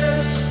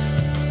ambulance.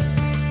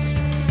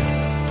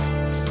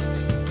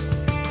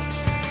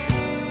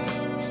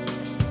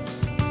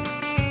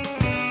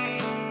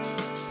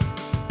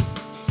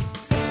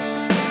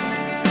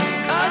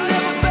 I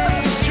never felt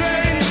so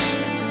strange,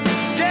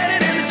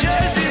 standing in the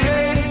Jersey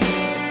rain,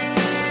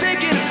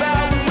 thinking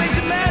about what Wings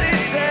and Maddie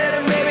said.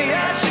 And maybe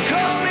I should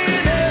call me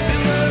an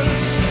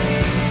ambulance.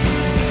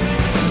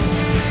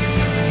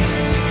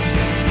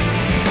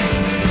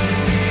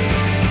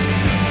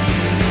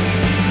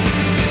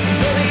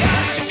 Maybe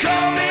I should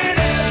call me an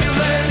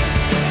ambulance.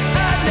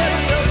 I never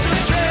felt so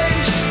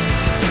strange,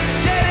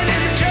 standing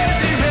in the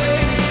Jersey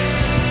rain,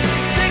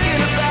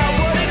 thinking about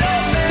what an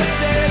old man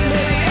said.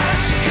 Maybe I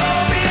should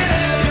call me an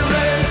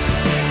ambulance.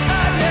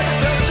 I never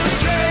felt so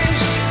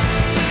strange,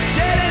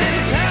 standing in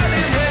the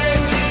pounding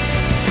rain,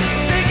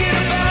 thinking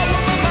about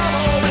what my mama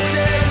always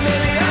said.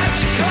 Maybe I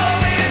should call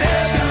me an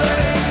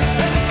ambulance.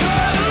 Let the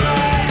color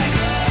lights,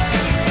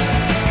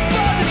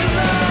 4th of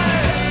July,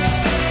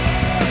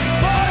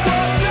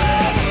 boardwalk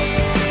up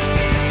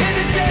in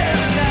the dead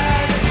of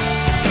night.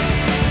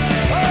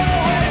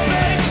 Always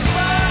make you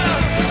smile,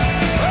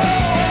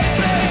 always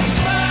make you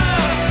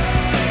smile,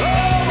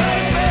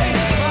 always make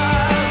you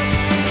smile.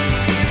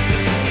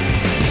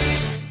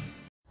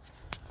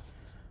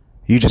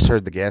 You just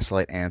heard the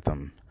Gaslight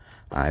Anthem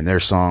and their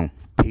song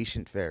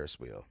Patient Ferris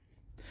Wheel.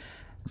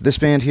 This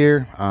band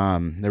here,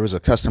 there was a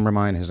customer of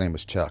mine, his name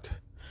was Chuck,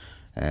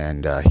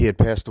 and he had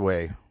passed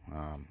away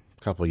a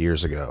couple of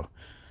years ago.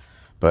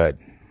 But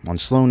on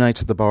slow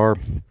nights at the bar,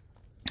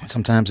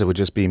 sometimes it would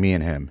just be me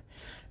and him.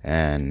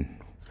 And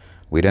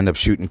we'd end up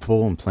shooting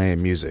pool and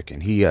playing music.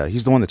 And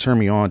he's the one that turned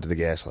me on to the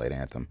Gaslight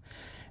Anthem.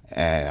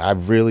 And I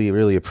really,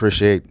 really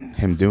appreciate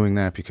him doing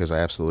that because I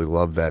absolutely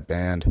love that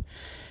band.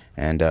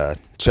 And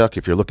Chuck,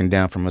 if you're looking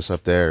down from us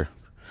up there,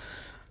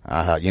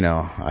 I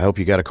hope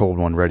you got a cold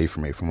one ready for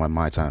me from when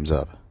my time's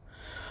up.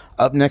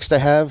 Up next I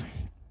have,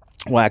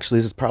 well, actually,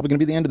 this is probably going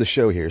to be the end of the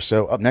show here.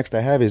 So up next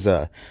I have is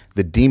the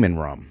Demon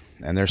Rum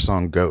and their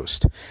song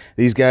Ghost.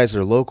 These guys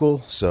are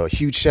local, so a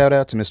huge shout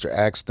out to Mr.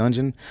 Axe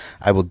Dungeon.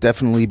 I will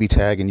definitely be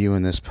tagging you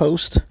in this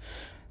post.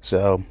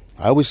 So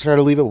I always try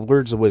to leave it with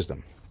words of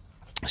wisdom.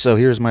 So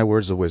here's my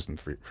words of wisdom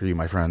for you,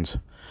 my friends.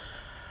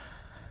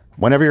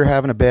 Whenever you're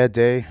having a bad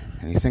day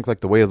and you think like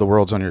the weight of the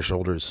world's on your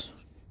shoulders,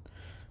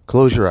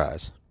 close your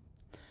eyes.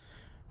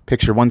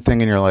 Picture one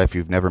thing in your life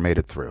you've never made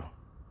it through.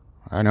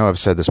 I know I've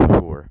said this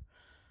before,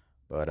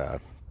 but I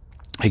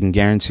can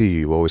guarantee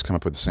you always come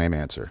up with the same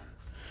answer.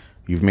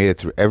 You've made it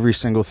through every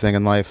single thing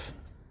in life,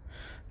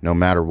 no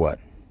matter what.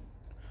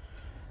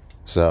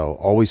 So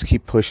always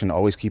keep pushing,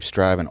 always keep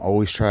striving,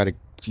 always try to,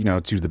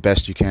 do the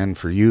best you can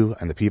for you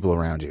and the people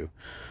around you.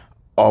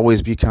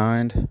 Always be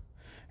kind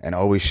and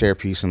always share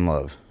peace and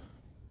love.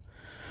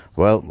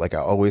 Well, like I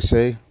always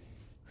say,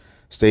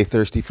 stay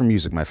thirsty for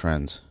music, my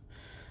friends.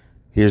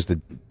 Here's the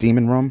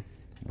Demon Rum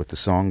with the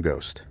song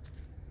Ghost.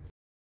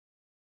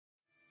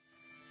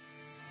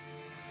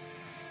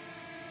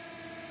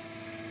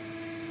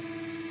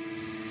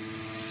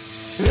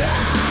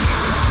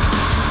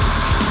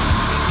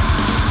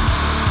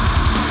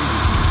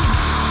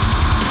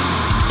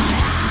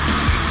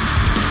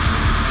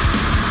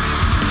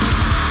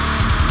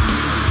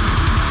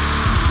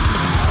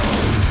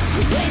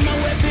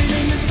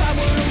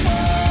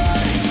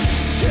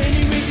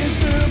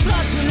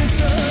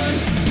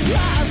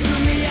 Rise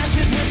from the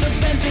ashes with a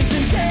vengeance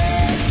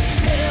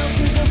intent.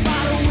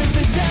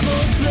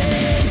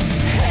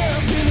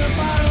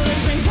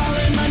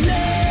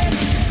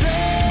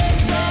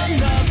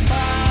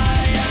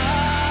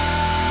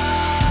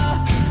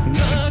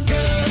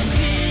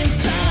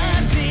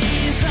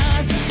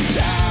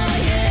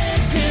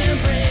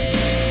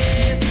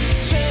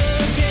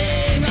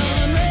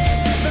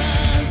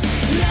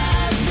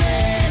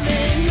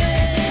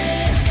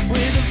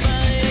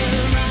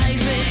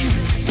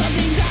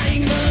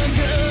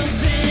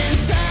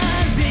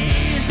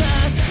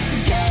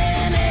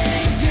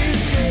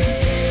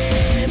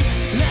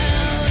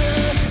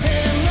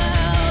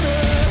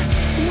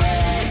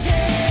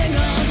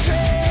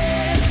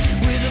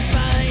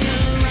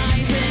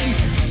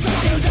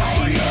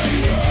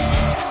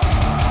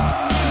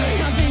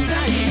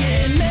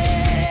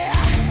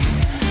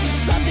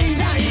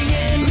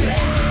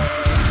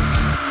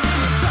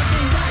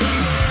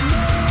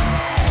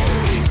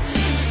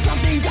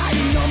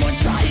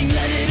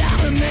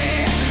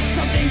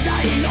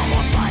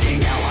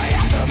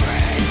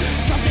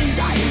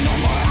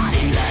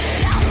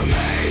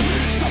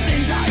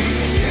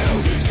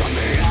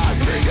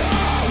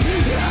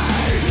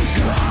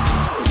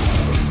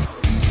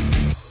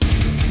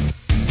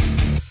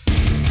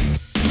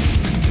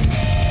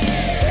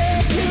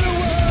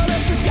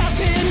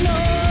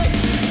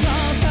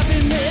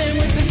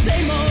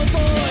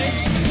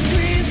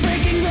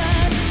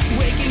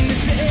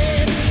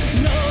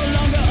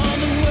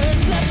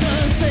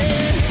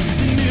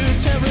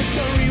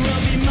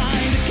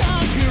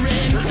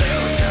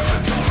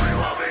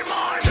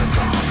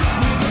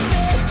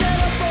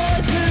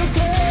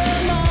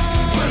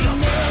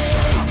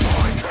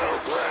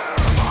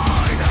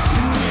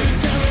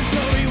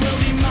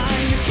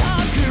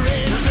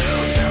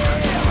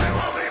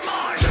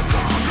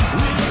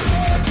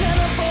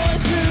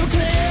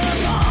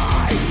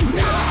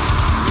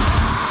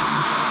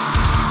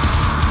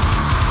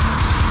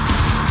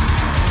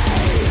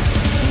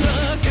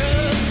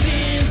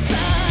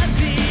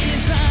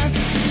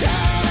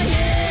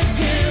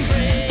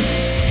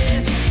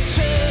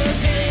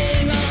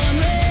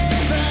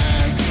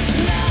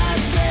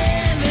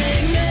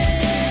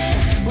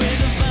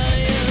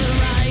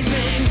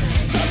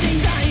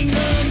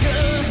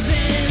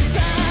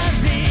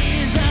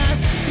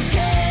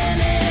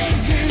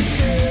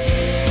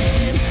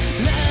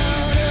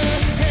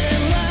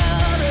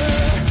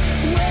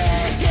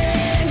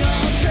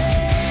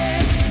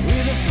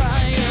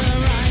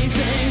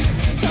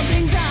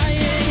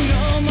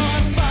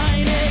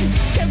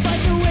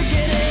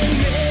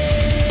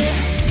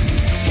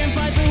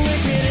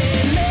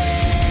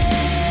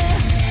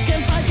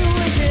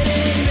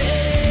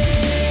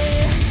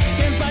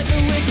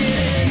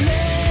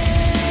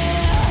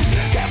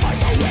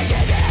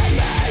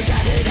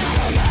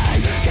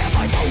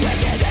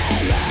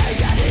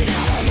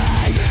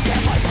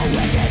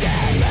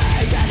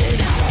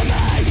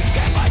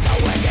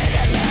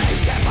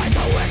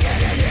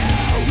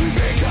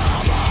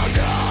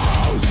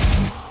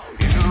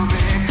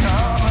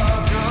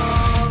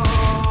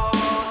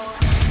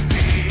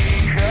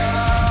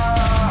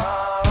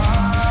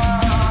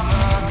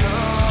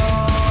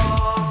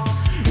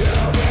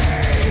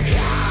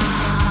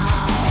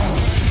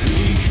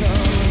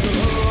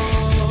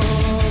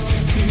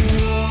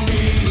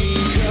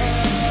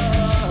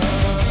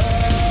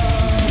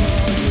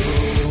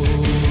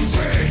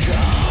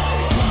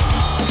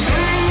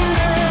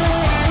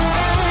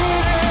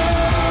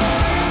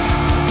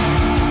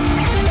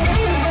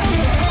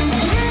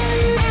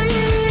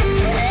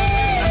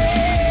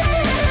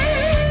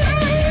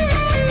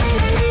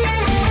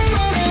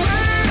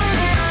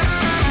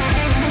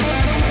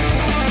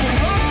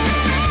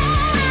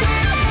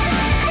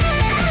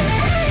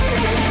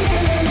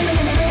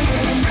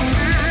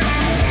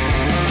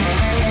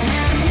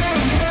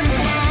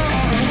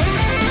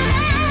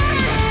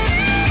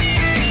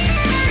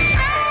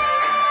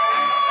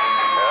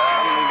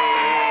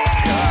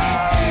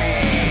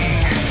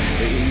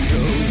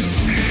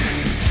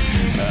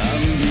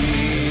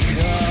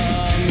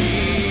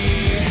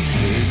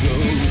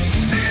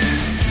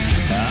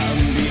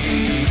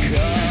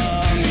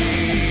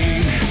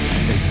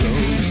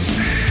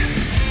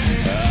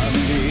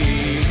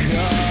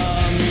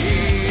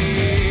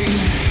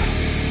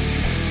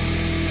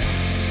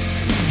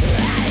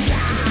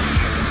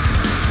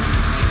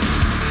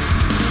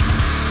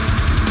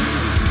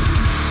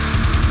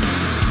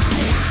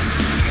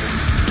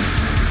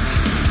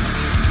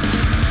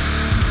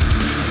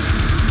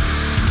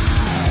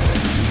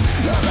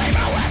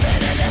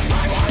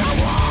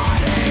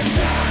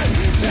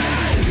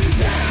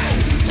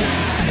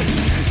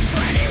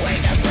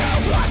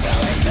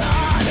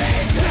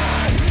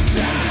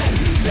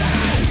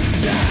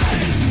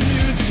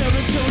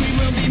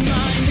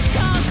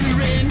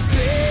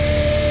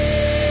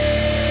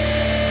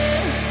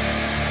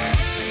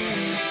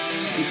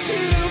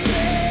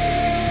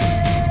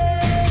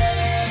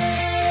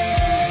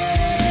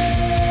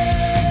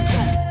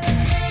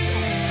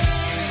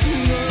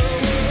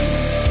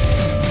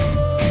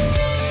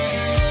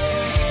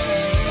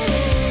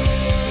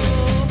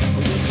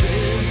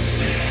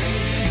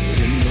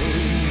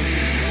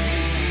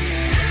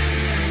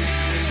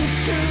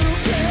 true.